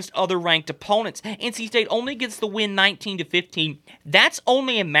against other ranked opponents. NC State only gets the win 19-15. That's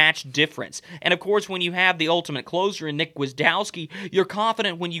only a match difference. And of course, when you have the ultimate closer in Nick Gwizdowski, you're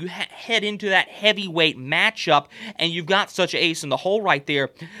confident when you head into that heavyweight matchup, and you've got such an ace in the hole right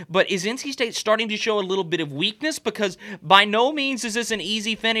there. But is NC State starting to show a little bit of weakness? Because by no means is this an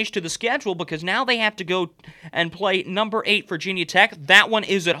easy finish to the schedule, because now they have to go and play number 8 Virginia Tech. That one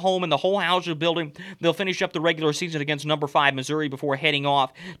is at home in the whole Hauser building. They'll finish up the regular season against number 5 Missouri before heading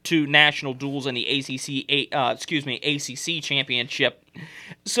off to national duels in the ACC championship.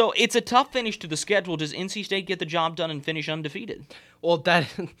 So it's a tough finish to the schedule. Does NC State get the job done and finish undefeated? Well,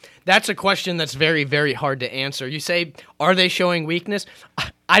 that's a question that's very, very hard to answer. You say, are they showing weakness?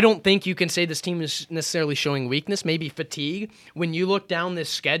 I don't think you can say this team is necessarily showing weakness, maybe fatigue. When you look down this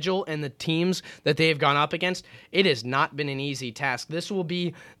schedule and the teams that they have gone up against, it has not been an easy task. This will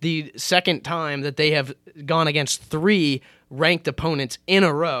be the second time that they have gone against 3 ranked opponents in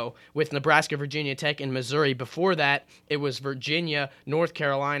a row, with Nebraska, Virginia Tech, and Missouri. Before that, it was Virginia, North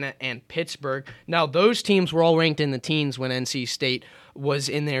Carolina, and Pittsburgh. Now, those teams were all ranked in the teens when NC State was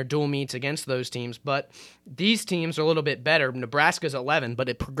in their dual meets against those teams, but these teams are a little bit better. Nebraska's 11, but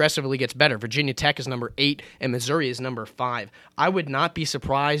it progressively gets better. Virginia Tech is number 8, and Missouri is number 5. I would not be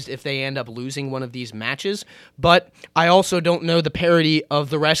surprised if they end up losing one of these matches, but I also don't know the parity of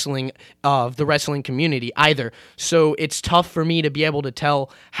the wrestling community either. So it's tough for me to be able to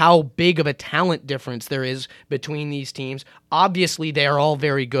tell how big of a talent difference there is between these teams. Obviously, they are all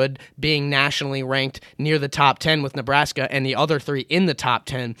very good, being nationally ranked near the top 10 with Nebraska and the other 3 in the top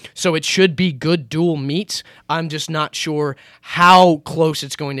 10. So it should be good dual meets. I'm just not sure how close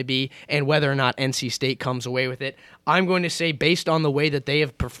it's going to be and whether or not NC State comes away with it. I'm going to say, based on the way that they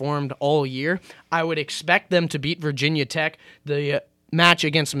have performed all year, I would expect them to beat Virginia Tech. The match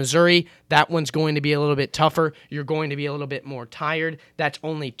against Missouri, that one's going to be a little bit tougher. You're going to be a little bit more tired. That's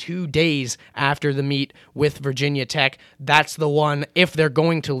only 2 days after the meet with Virginia Tech. That's the one, if they're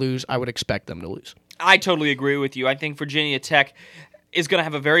going to lose, I would expect them to lose. I totally agree with you. I think Virginia Tech is going to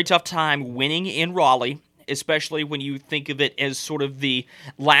have a very tough time winning in Raleigh, especially when you think of it as sort of the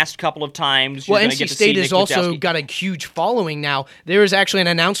last couple of times you're going to get to see Nick NC State has also Gwiazdowski. got a huge following now. There is actually an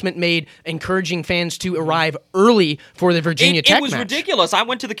announcement made encouraging fans to arrive early for the Virginia Tech match. It was ridiculous. I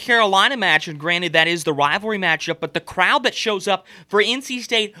went to the Carolina match, and granted, that is the rivalry matchup, but the crowd that shows up for NC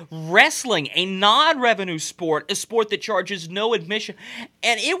State wrestling, a non-revenue sport, a sport that charges no admission,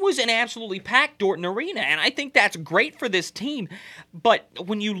 and it was an absolutely packed Dorton Arena, and I think that's great for this team. But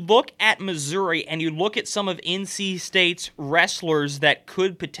when you look at Missouri and you look at some of NC State's wrestlers that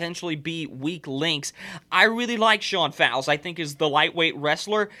could potentially be weak links, I really like Sean Fowles. I think is the lightweight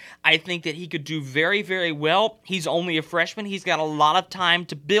wrestler. I think that he could do very, very well. He's only a freshman. He's got a lot of time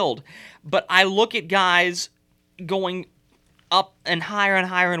to build. But I look at guys going up and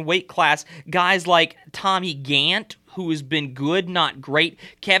higher in weight class, guys like Tommy Gant, who has been good, not great.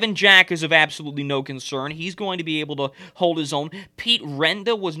 Kevin Jack is of absolutely no concern. He's going to be able to hold his own. Pete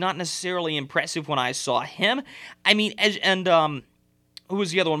Renda was not necessarily impressive when I saw him. I mean, who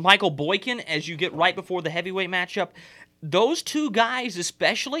was the other one? Michael Boykin, as you get right before the heavyweight matchup. Those 2 guys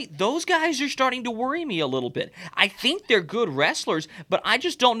especially, those guys are starting to worry me a little bit. I think they're good wrestlers, but I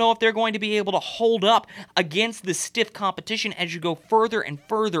just don't know if they're going to be able to hold up against the stiff competition as you go further and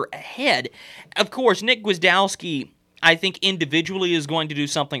further ahead. Of course, Nick Gwiazdowski, I think individually is going to do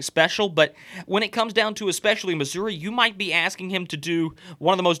something special, but when it comes down to especially Missouri, you might be asking him to do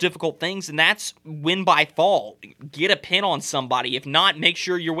one of the most difficult things, and that's win by fall. Get a pin on somebody. If not, make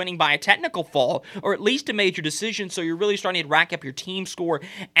sure you're winning by a technical fall, or at least a major decision, so you're really starting to rack up your team score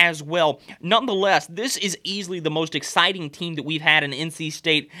as well. Nonetheless, this is easily the most exciting team that we've had in NC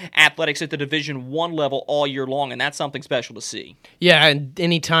State athletics at the Division I level all year long, and that's something special to see. Yeah, and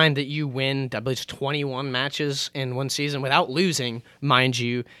any time that you win, I believe it's 21 matches in one season without losing, mind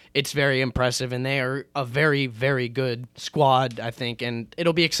you, it's very impressive, and they are a very, very good squad, I think, and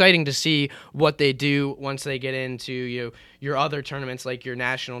it'll be exciting to see what they do once they get into your other tournaments like your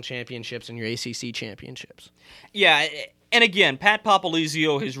national championships and your ACC championships. Yeah, and again, Pat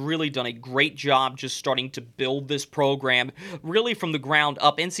Popolizio has really done a great job just starting to build this program really from the ground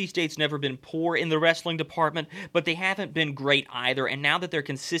up. NC State's never been poor in the wrestling department, but they haven't been great either. And now that they're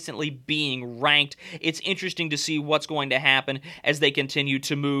consistently being ranked, it's interesting to see what's going to happen as they continue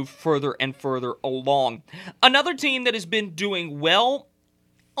to move further and further along. Another team that has been doing well,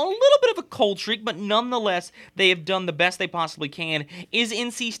 a little bit of a cold streak, but nonetheless, they have done the best they possibly can, is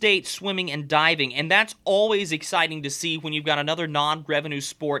NC State swimming and diving, and that's always exciting to see when you've got another non-revenue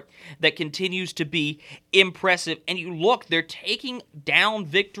sport that continues to be impressive. And you look, they're taking down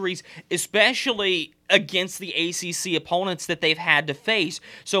victories, especially against the ACC opponents that they've had to face.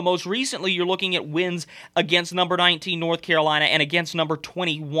 So most recently, you're looking at wins against number 19 North Carolina and against number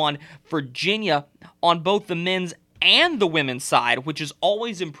 21 Virginia on both the men's and the women's side, which is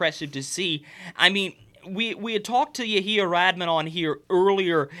always impressive to see. I mean, we had talked to Yahia Radman on here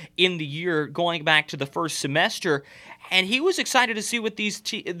earlier in the year, going back to the first semester, and he was excited to see what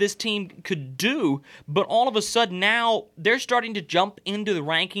this team could do, but all of a sudden now they're starting to jump into the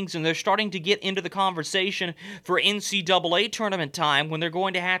rankings and they're starting to get into the conversation for NCAA tournament time when they're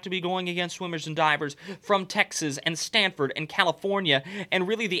going to have to be going against swimmers and divers from Texas and Stanford and California, and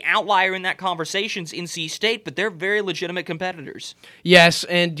really the outlier in that conversation is NC State, but they're very legitimate competitors. Yes,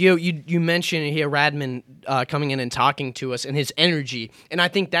 and you mentioned here Radman coming in and talking to us and his energy, and I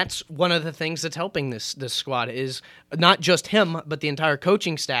think that's one of the things that's helping this squad is not just him, but the entire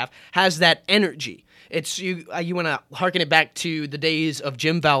coaching staff has that energy. It's you want to harken it back to the days of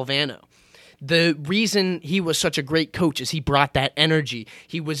Jim Valvano. The reason he was such a great coach is he brought that energy.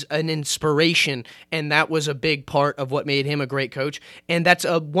 He was an inspiration, and that was a big part of what made him a great coach. And that's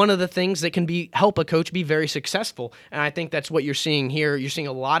one of the things that can help a coach be very successful. And I think that's what you're seeing here. You're seeing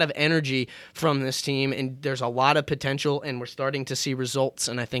a lot of energy from this team, and there's a lot of potential, and we're starting to see results,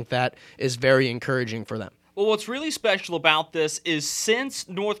 and I think that is very encouraging for them. Well, what's really special about this is since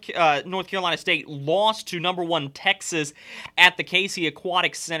North Carolina State lost to number 1 Texas at the Casey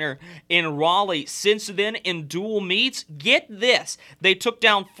Aquatic Center in Raleigh, since then in dual meets, get this, they took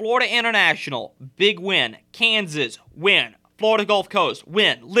down Florida International, big win, Kansas, win, Florida Gulf Coast,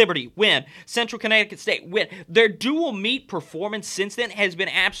 win. Liberty, win. Central Connecticut State, win. Their dual meet performance since then has been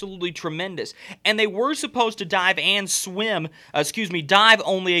absolutely tremendous. And they were supposed to dive only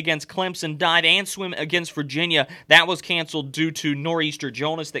against Clemson, dive and swim against Virginia. That was canceled due to Nor'easter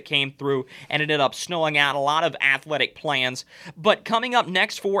Jonas that came through and ended up snowing out a lot of athletic plans. But coming up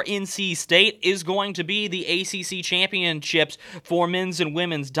next for NC State is going to be the ACC Championships for men's and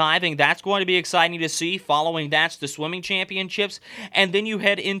women's diving. That's going to be exciting to see. Following that's the swimming championships. And then you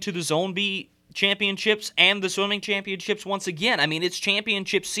head into the Zone B championships and the swimming championships once again. I mean, it's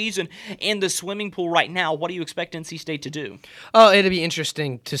championship season in the swimming pool right now. What do you expect NC State to do? Oh, it'll be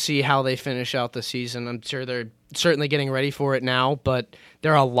interesting to see how they finish out the season. I'm sure they're certainly getting ready for it now, but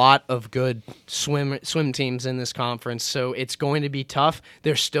there are a lot of good swim teams in this conference, so it's going to be tough.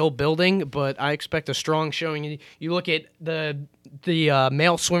 They're still building, but I expect a strong showing. You look at the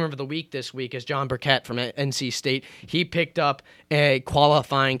male swimmer of the week this week is John Burkett from NC State. He picked up a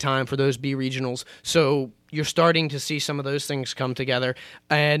qualifying time for those B regionals, so you're starting to see some of those things come together,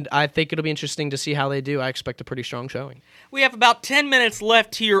 and I think it'll be interesting to see how they do. I expect a pretty strong showing. We have about 10 minutes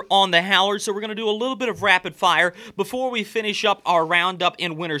left here on the Howler, so we're going to do a little bit of rapid fire before we finish up our roundup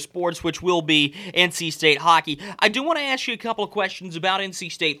in winter sports, which will be NC State hockey. I do want to ask you a couple of questions about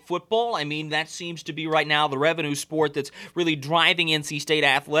NC State football. I mean, that seems to be right now the revenue sport that's really driving NC State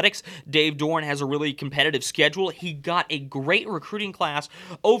athletics. Dave Dorn has a really competitive schedule. He got a great recruiting class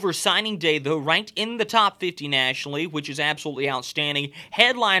over signing day, though, ranked in the top 50 nationally, which is absolutely outstanding.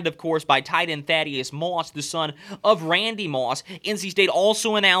 Headlined, of course, by tight end Thaddeus Moss, the son of Randy Moss. NC State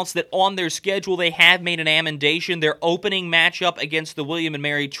also announced that on their schedule they have made an amendation. Their opening matchup against the William and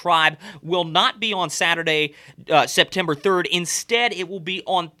Mary Tribe will not be on Saturday, September 3rd. Instead, it will be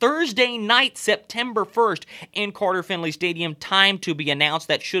on Thursday night, September 1st in Carter Finley Stadium. Time to be announced.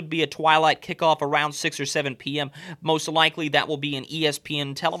 That should be a twilight kickoff around 6 or 7 p.m. Most likely that will be an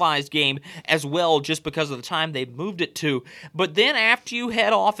ESPN televised game as well, just because of the time they've moved it to. But then after you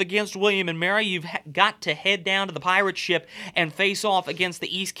head off against William and Mary, you've got to head down to the Pirate Ship and face off against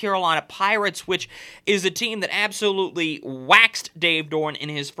the East Carolina Pirates, which is a team that absolutely waxed Dave Dorn in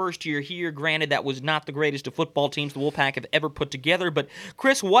his first year here. Granted, that was not the greatest of football teams the Wolfpack have ever put together. But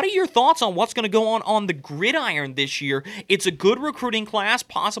Chris, what are your thoughts on what's going to go on the gridiron this year? It's a good recruiting class.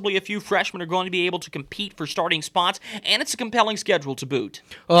 Possibly a few freshmen are going to be able to compete for starting spots, and it's a compelling schedule to boot.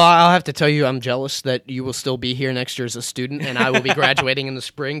 Well, I'll have to tell you, I'm jealous that you will still be here next year as a student, and I will be graduating in the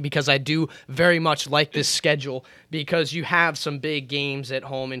spring, because I do very much like this schedule, because you have some big games at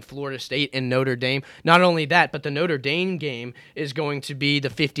home in Florida State and Notre Dame. Not only that, but the Notre Dame game is going to be the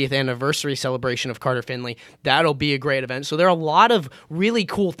 50th anniversary celebration of Carter Finley. That'll be a great event. So there are a lot of really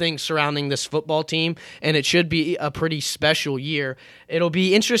cool things surrounding this football team, and it should be a pretty special year. It'll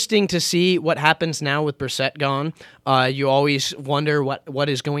be interesting to see what happens now with Brissett gone. You always wonder what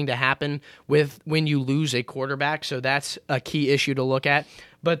is going to happen with when you lose a quarterback, so that's a key issue to look at.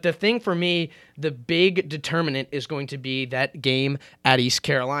 But the thing for me, the big determinant is going to be that game at East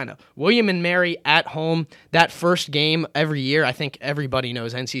Carolina. William and Mary at home, that first game every year, I think everybody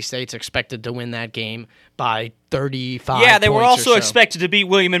knows NC State's expected to win that game by 35 Yeah, they were points also or so. expected to beat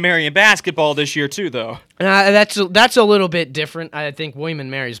William and Mary in basketball this year too, though. That's a little bit different. I think William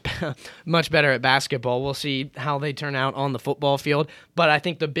and Mary's much better at basketball. We'll see how they turn out on the football field. But I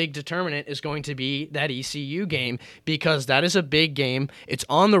think the big determinant is going to be that ECU game, because that is a big game. It's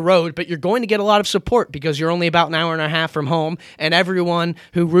on the road, but you're going to get a lot of support because you're only about an hour and a half from home, and everyone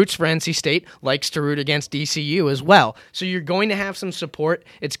who roots for NC State likes to root against ECU as well. So you're going to have some support.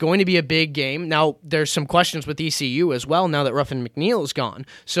 It's going to be a big game. Now, there's some questions with ECU as well now that Ruffin McNeil is gone.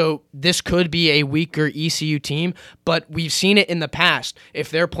 So this could be a weaker ECU team, but we've seen it in the past. If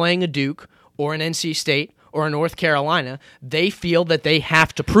they're playing a Duke or an NC State or a North Carolina, they feel that they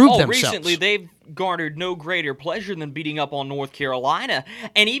have to prove themselves. Recently they've garnered no greater pleasure than beating up on North Carolina.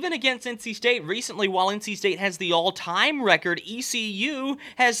 And even against NC State recently, while NC State has the all-time record, ECU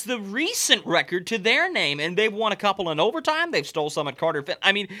has the recent record to their name, and they've won a couple in overtime. They've stole some at Carter.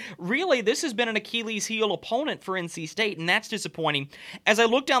 I mean, really, this has been an Achilles heel opponent for NC State, and that's disappointing. As I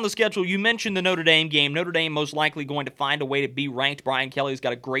look down the schedule, you mentioned the Notre Dame game. Notre Dame most likely going to find a way to be ranked. Brian Kelly's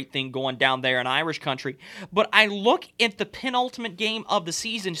got a great thing going down there in Irish country. But I look at the penultimate game of the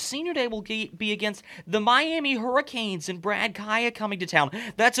season. Senior Day will be against the Miami Hurricanes and Brad Kaya coming to town.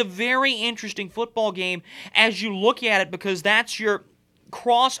 That's a very interesting football game as you look at it, because that's your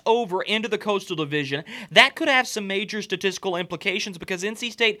cross over into the Coastal Division, that could have some major statistical implications because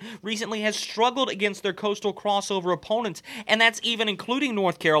NC State recently has struggled against their coastal crossover opponents, and that's even including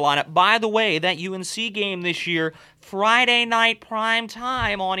North Carolina. By the way, that UNC game this year, Friday night prime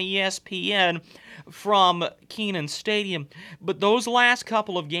time on ESPN from Kenan Stadium. But those last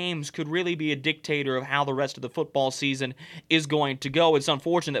couple of games could really be a dictator of how the rest of the football season is going to go. It's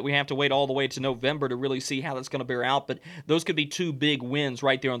unfortunate that we have to wait all the way to November to really see how that's going to bear out, but those could be two big wins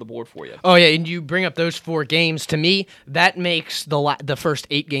right there on the board for you. Oh, yeah, and you bring up those 4 games. To me, that makes the first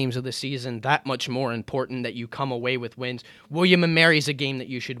 8 games of the season that much more important, that you come away with wins. William & Mary's a game that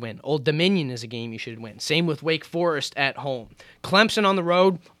you should win. Old Dominion is a game you should win. Same with Wake Forest at home. Clemson on the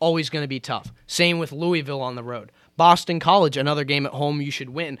road, always going to be tough. Same with Louisville on the road. Boston College, another game at home you should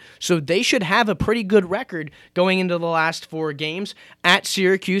win. So they should have a pretty good record going into the last 4 games. At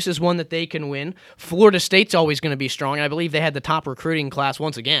Syracuse is one that they can win. Florida State's always going to be strong. I believe they had the top recruiting class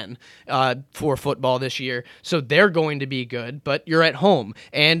once again for football this year. So they're going to be good, but you're at home.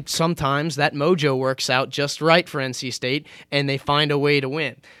 And sometimes that mojo works out just right for NC State, and they find a way to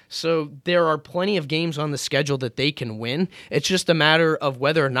win. So there are plenty of games on the schedule that they can win. It's just a matter of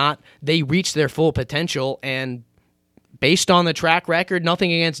whether or not they reach their full potential, and based on the track record,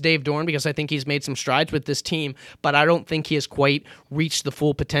 nothing against Dave Dorn because I think he's made some strides with this team, but I don't think he has quite reached the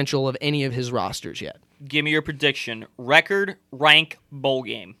full potential of any of his rosters yet. Give me your prediction. Record, rank, bowl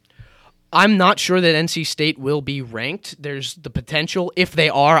game. I'm not sure that NC State will be ranked. There's the potential. If they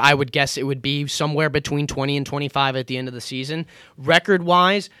are, I would guess it would be somewhere between 20 and 25 at the end of the season.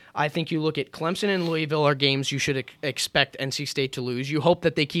 Record-wise, I think you look at Clemson and Louisville are games you should expect NC State to lose. You hope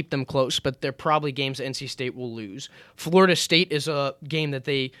that they keep them close, but they're probably games that NC State will lose. Florida State is a game that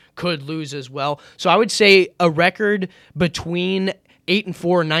they could lose as well. So I would say a record between 8-4,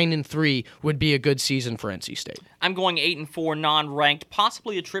 9-3 would be a good season for NC State. I'm going 8-4, non-ranked,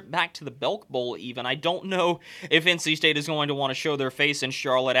 possibly a trip back to the Belk Bowl even. I don't know if NC State is going to want to show their face in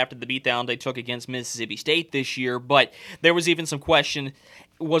Charlotte after the beatdown they took against Mississippi State this year, but there was even some question,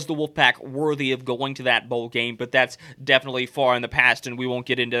 was the Wolfpack worthy of going to that bowl game? But that's definitely far in the past, and we won't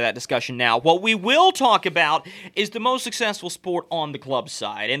get into that discussion now. What we will talk about is the most successful sport on the club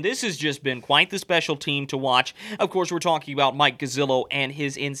side, and this has just been quite the special team to watch. Of course, we're talking about Mike Gazzillo and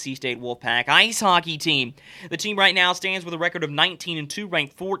his NC State Wolfpack ice hockey team. The team right now stands with a record of 19-2,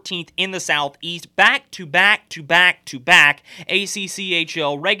 ranked 14th in the Southeast, back-to-back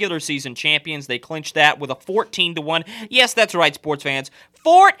ACCHL regular season champions. They clinched that with a 14-1. Yes, that's right, sports fans.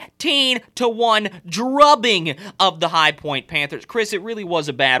 14-1 drubbing of the High Point Panthers. Chris, it really was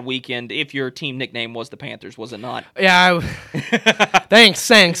a bad weekend if your team nickname was the Panthers, was it not? Yeah,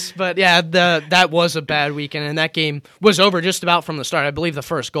 thanks. But yeah, that was a bad weekend, and that game was over just about from the start. I believe the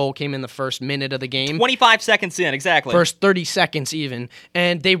first goal came in the first minute of the game. 25 seconds in, exactly. First 30 seconds even.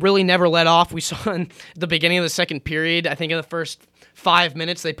 And they really never let off. We saw in the beginning of the second period, I think in the first 5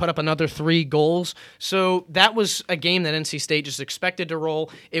 minutes, they put up another 3 goals. So that was a game that NC State just expected to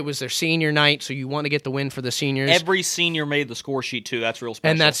roll. It was their senior night, so you want to get the win for the seniors. Every senior made the score sheet, too. That's real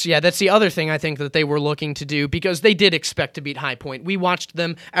special. And that's the other thing I think that they were looking to do, because they did expect to beat High Point. We watched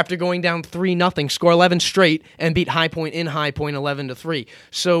them after going down 3-0, score 11 straight, and beat High Point in High Point 11-3.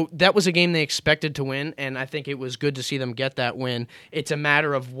 So that was a game they expected to win, and I think it was good to see them get that win. It's a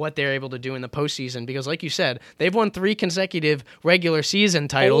matter of what they're able to do in the postseason, because like you said, they've won 3 consecutive regular season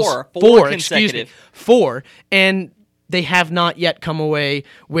titles. Four consecutive. 4, and they have not yet come away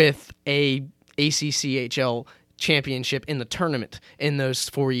with a ACCHL championship in the tournament in those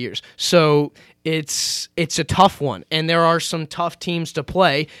 4 years. So it's a tough one, and there are some tough teams to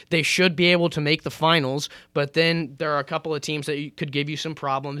play. They should be able to make the finals, but then there are a couple of teams that could give you some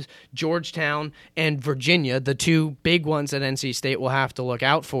problems. Georgetown and Virginia, the 2 big ones that NC State will have to look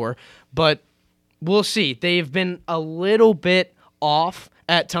out for. But we'll see. They've been a little bit off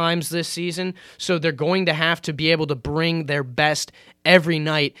at times this season, so they're going to have to be able to bring their best every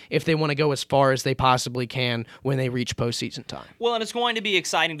night if they want to go as far as they possibly can when they reach postseason time. Well, and it's going to be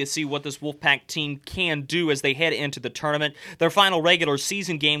exciting to see what this Wolfpack team can do as they head into the tournament. Their final regular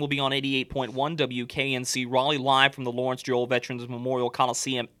season game will be on 88.1 WKNC Raleigh, live from the Lawrence Joel Veterans Memorial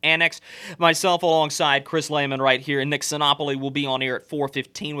Coliseum Annex. Myself alongside Chris Lehman right here, and Nick Sinopoli will be on air at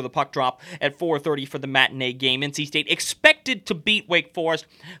 4:15 with a puck drop at 4:30 for the matinee game. NC State expected to beat Wake Forest,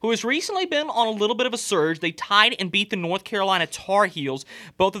 who has recently been on a little bit of a surge. They tied and beat the North Carolina Tar Heels.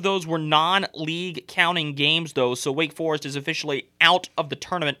 Both of those were non-league counting games, though, so Wake Forest is officially out of the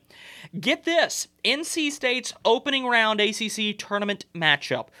tournament. Get this, NC State's opening round ACC tournament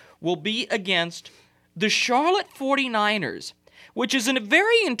matchup will be against the Charlotte 49ers, which is a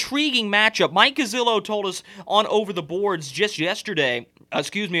very intriguing matchup. Mike Gazzillo told us on Over the Boards just yesterday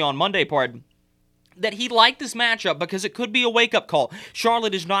on Monday, that he liked this matchup because it could be a wake-up call.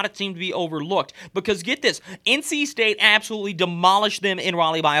 Charlotte is not a team to be overlooked because, get this, NC State absolutely demolished them in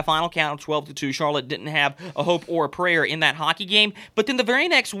Raleigh by a final count of 12-2. Charlotte didn't have a hope or a prayer in that hockey game, but then the very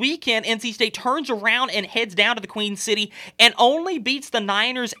next weekend, NC State turns around and heads down to the Queen City and only beats the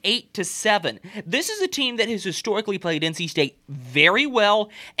Niners 8-7. This is a team that has historically played NC State very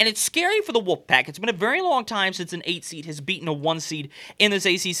well, and it's scary for the Wolfpack. It's been a very long time since an 8 seed has beaten a 1 seed in this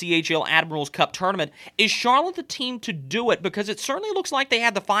ACCHL Admirals Cup tournament. Is Charlotte the team to do it? Because it certainly looks like they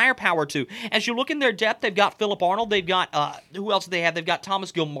have the firepower to. As you look in their depth, they've got Philip Arnold. They've got, who else do they have? They've got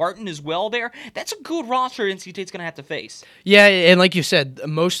Thomas Gilmartin as well there. That's a good roster NC State's going to have to face. Yeah, and like you said,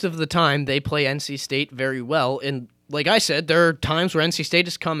 most of the time they play NC State very well. And like I said, there are times where NC State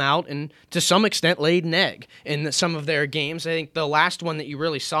has come out and to some extent laid an egg in some of their games. I think the last one that you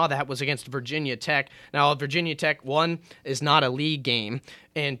really saw that was against Virginia Tech. Now, Virginia Tech, 1, is not a league game,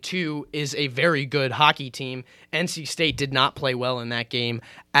 and 2, is a very good hockey team. NC State did not play well in that game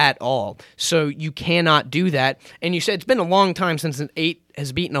at all. So you cannot do that. And you said it's been a long time since an 8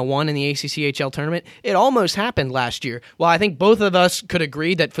 has beaten a 1 in the ACCHL tournament. It almost happened last year. Well, I think both of us could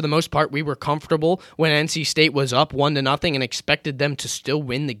agree that for the most part we were comfortable when NC State was up 1-0 and expected them to still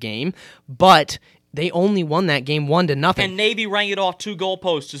win the game. But they only won that game 1-0. And Navy rang it off 2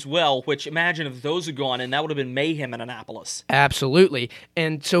 goalposts as well, which imagine if those had gone, and that would have been mayhem in Annapolis. Absolutely.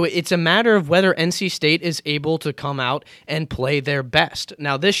 And so it's a matter of whether NC State is able to come out and play their best.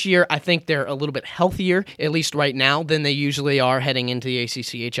 Now, this year, I think they're a little bit healthier, at least right now, than they usually are heading into the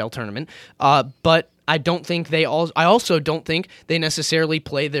ACCHL tournament. But I also don't think they necessarily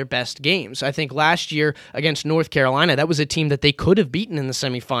play their best games. I think last year against North Carolina, that was a team that they could have beaten in the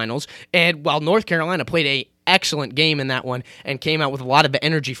semifinals. And while North Carolina played an excellent game in that one and came out with a lot of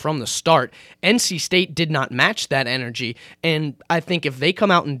energy from the start, NC State did not match that energy. And I think if they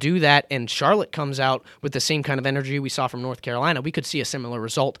come out and do that and Charlotte comes out with the same kind of energy we saw from North Carolina, we could see a similar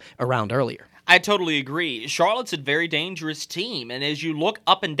result around earlier. I totally agree. Charlotte's a very dangerous team, and as you look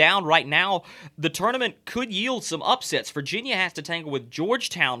up and down right now, the tournament could yield some upsets. Virginia has to tangle with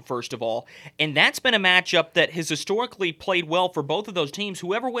Georgetown, first of all, and that's been a matchup that has historically played well for both of those teams.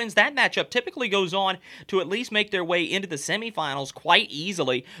 Whoever wins that matchup typically goes on to at least make their way into the semifinals quite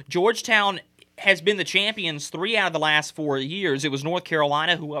easily. Georgetown has been the champions 3 out of the last 4 years. It was North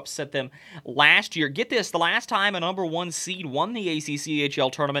Carolina who upset them last year. Get this, the last time a number 1 seed won the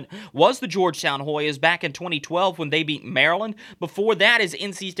ACCHL tournament was the Georgetown Hoyas back in 2012 when they beat Maryland. Before that is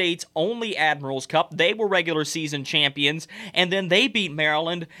NC State's only Admirals Cup. They were regular season champions, and then they beat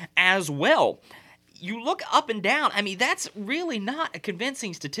Maryland as well. You look up and down, I mean, that's really not a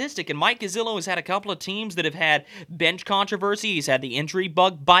convincing statistic, and Mike Gazzillo has had a couple of teams that have had bench controversy. He's had the injury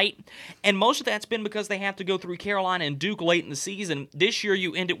bug bite, and most of that's been because they have to go through Carolina and Duke late in the season. This year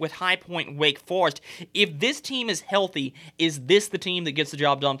you end it with High Point and Wake Forest. If this team is healthy, is this the team that gets the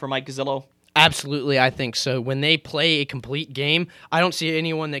job done for Mike Gazzillo? Absolutely, I think so. When they play a complete game, I don't see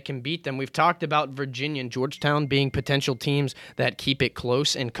anyone that can beat them. We've talked about Virginia and Georgetown being potential teams that keep it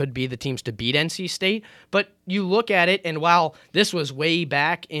close and could be the teams to beat NC State. But you look at it, and while this was way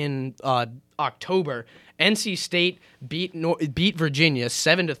back in October, NC State beat Virginia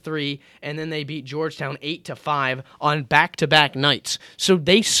 7-3, and then they beat Georgetown 8-5 on back-to-back nights. So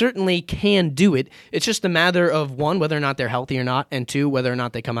they certainly can do it. It's just a matter of, 1, whether or not they're healthy or not, and 2, whether or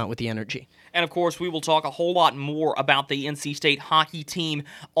not they come out with the energy. And, of course, we will talk a whole lot more about the NC State hockey team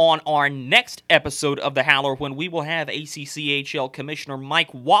on our next episode of The Howler when we will have ACCHL Commissioner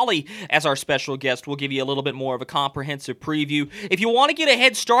Mike Wally as our special guest. We'll give you a little bit more of a comprehensive preview. If you want to get a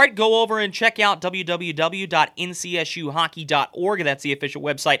head start, go over and check out www.ncsuhockey.org. That's the official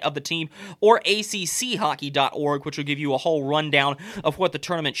website of the team, or acchockey.org, which will give you a whole rundown of what the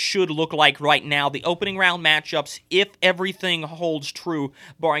tournament should look like right now. The opening round matchups, if everything holds true,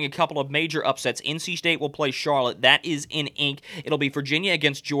 barring a couple of major upsets. NC State will play Charlotte. That is in ink. It'll be Virginia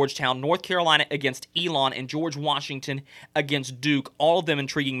against Georgetown, North Carolina against Elon, and George Washington against Duke. All of them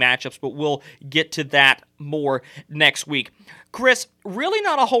intriguing matchups, but we'll get to that more next week. Chris, really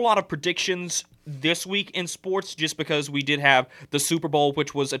not a whole lot of predictions this week in sports, just because we did have the Super Bowl,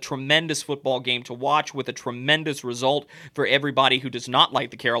 which was a tremendous football game to watch with a tremendous result for everybody who does not like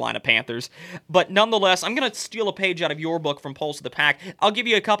the Carolina Panthers. But nonetheless, I'm going to steal a page out of your book from Pulse of the Pack. I'll give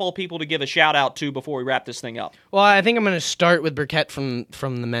you a couple of people to give a shout out to before we wrap this thing up. Well, I think I'm going to start with Burkett from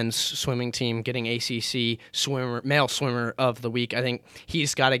the men's swimming team getting ACC male swimmer of the week. I think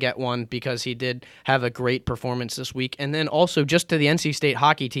he's got to get one because he did have a great performance this week. And then also just to the NC State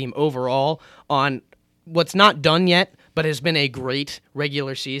hockey team overall on what's not done yet, but has been a great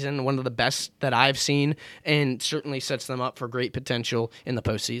regular season, one of the best that I've seen, and certainly sets them up for great potential in the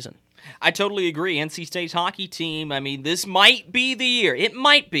postseason. I totally agree. NC State's hockey team, I mean, this might be the year. It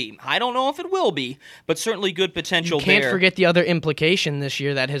might be. I don't know if it will be, but certainly good potential there. You can't forget the other implication this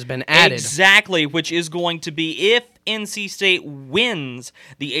year that has been added. Exactly, which is going to be if NC State wins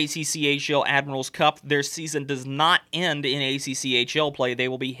the ACCHL Admirals Cup, their season does not end in ACCHL play. They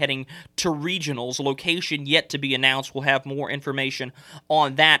will be heading to regionals. Location yet to be announced. We'll have more information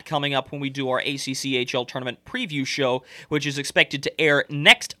on that coming up when we do our ACCHL tournament preview show, which is expected to air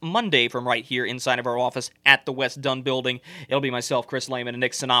next Monday from right here inside of our office at the West Dunn Building. It'll be myself, Chris Lehman, and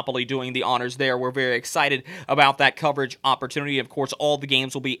Nick Sinopoli doing the honors there. We're very excited about that coverage opportunity. Of course, all the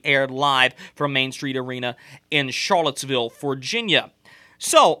games will be aired live from Main Street Arena in Charlottesville, Virginia.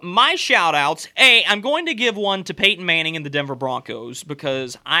 So, my shout-outs, I'm going to give one to Peyton Manning and the Denver Broncos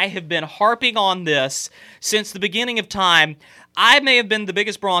because I have been harping on this since the beginning of time. I may have been the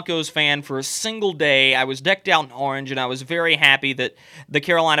biggest Broncos fan for a single day. I was decked out in orange, and I was very happy that the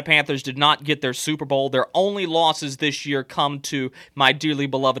Carolina Panthers did not get their Super Bowl. Their only losses this year come to my dearly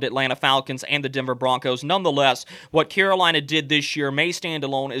beloved Atlanta Falcons and the Denver Broncos. Nonetheless, what Carolina did this year may stand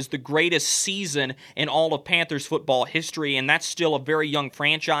alone as the greatest season in all of Panthers football history, and that's still a very young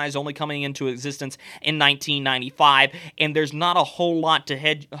franchise, only coming into existence in 1995, and there's not a whole lot to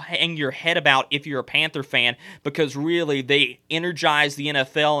hang your head about if you're a Panther fan, because really they energized the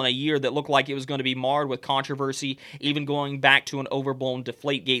NFL in a year that looked like it was going to be marred with controversy, even going back to an overblown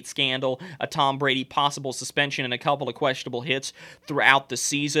Deflategate scandal, a Tom Brady possible suspension, and a couple of questionable hits throughout the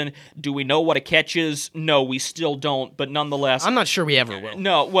season. Do we know what a catch is? No, we still don't, but nonetheless... I'm not sure we ever will.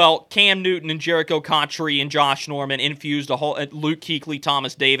 No, well, Cam Newton and Jericho Cotchery and Josh Norman infused a whole... Luke Kuechly,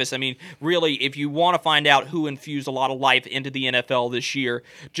 Thomas Davis. I mean, really, if you want to find out who infused a lot of life into the NFL this year,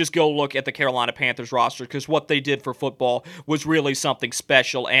 just go look at the Carolina Panthers roster, because what they did for football was really something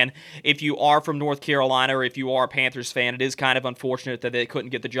special. And if you are from North Carolina or if you are a Panthers fan, it is kind of unfortunate that they couldn't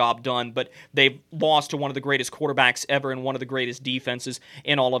get the job done, but they've lost to one of the greatest quarterbacks ever and one of the greatest defenses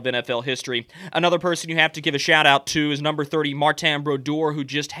in all of NFL history. Another person you have to give a shout out to is number 30, Martin Brodeur, who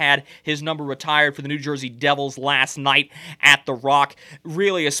just had his number retired for the New Jersey Devils last night at the Rock.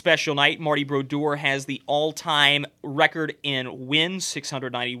 Really a special night. Marty Brodeur has the all-time record in wins,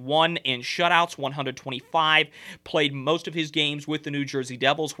 691, in shutouts, 125, played most of his games with the New Jersey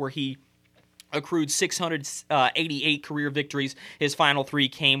Devils, where he accrued 688 career victories. His final 3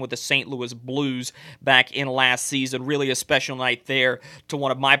 came with the St. Louis Blues back in last season. Really a special night there to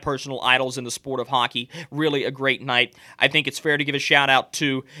one of my personal idols in the sport of hockey. Really a great night. I think it's fair to give a shout out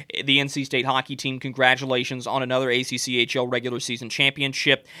to the NC State hockey team. Congratulations on another ACCHL regular season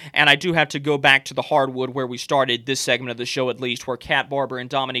championship. And I do have to go back to the hardwood where we started this segment of the show, at least, where Kat Barber and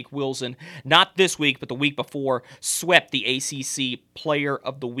Dominique Wilson, not this week but the week before, swept the ACC Player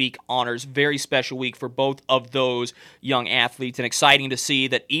of the Week honors. Very special week for both of those young athletes, and exciting to see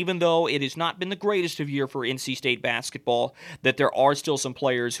that even though it has not been the greatest of year for NC State basketball, that there are still some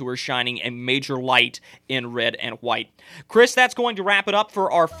players who are shining a major light in red and white. Chris, that's going to wrap it up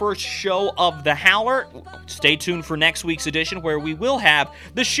for our first show of The Howler. Stay tuned for next week's edition, where we will have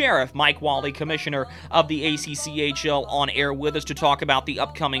the Sheriff, Mike Wally, Commissioner of the ACCHL, on air with us to talk about the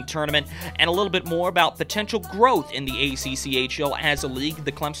upcoming tournament and a little bit more about potential growth in the ACCHL as a league.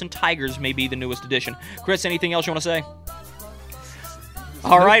 The Clemson Tigers may be the newest addition. Chris, anything else you want to say?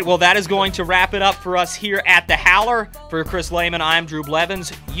 All right, well, that is going to wrap it up for us here at The Howler. For Chris Lehman, I'm Drew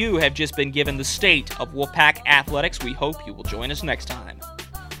Blevins. You have just been given the state of Wolfpack athletics. We hope you will join us next time.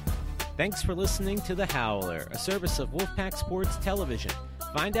 Thanks for listening to The Howler, a service of Wolfpack Sports Television.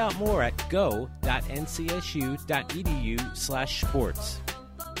 Find out more at go.ncsu.edu/sports.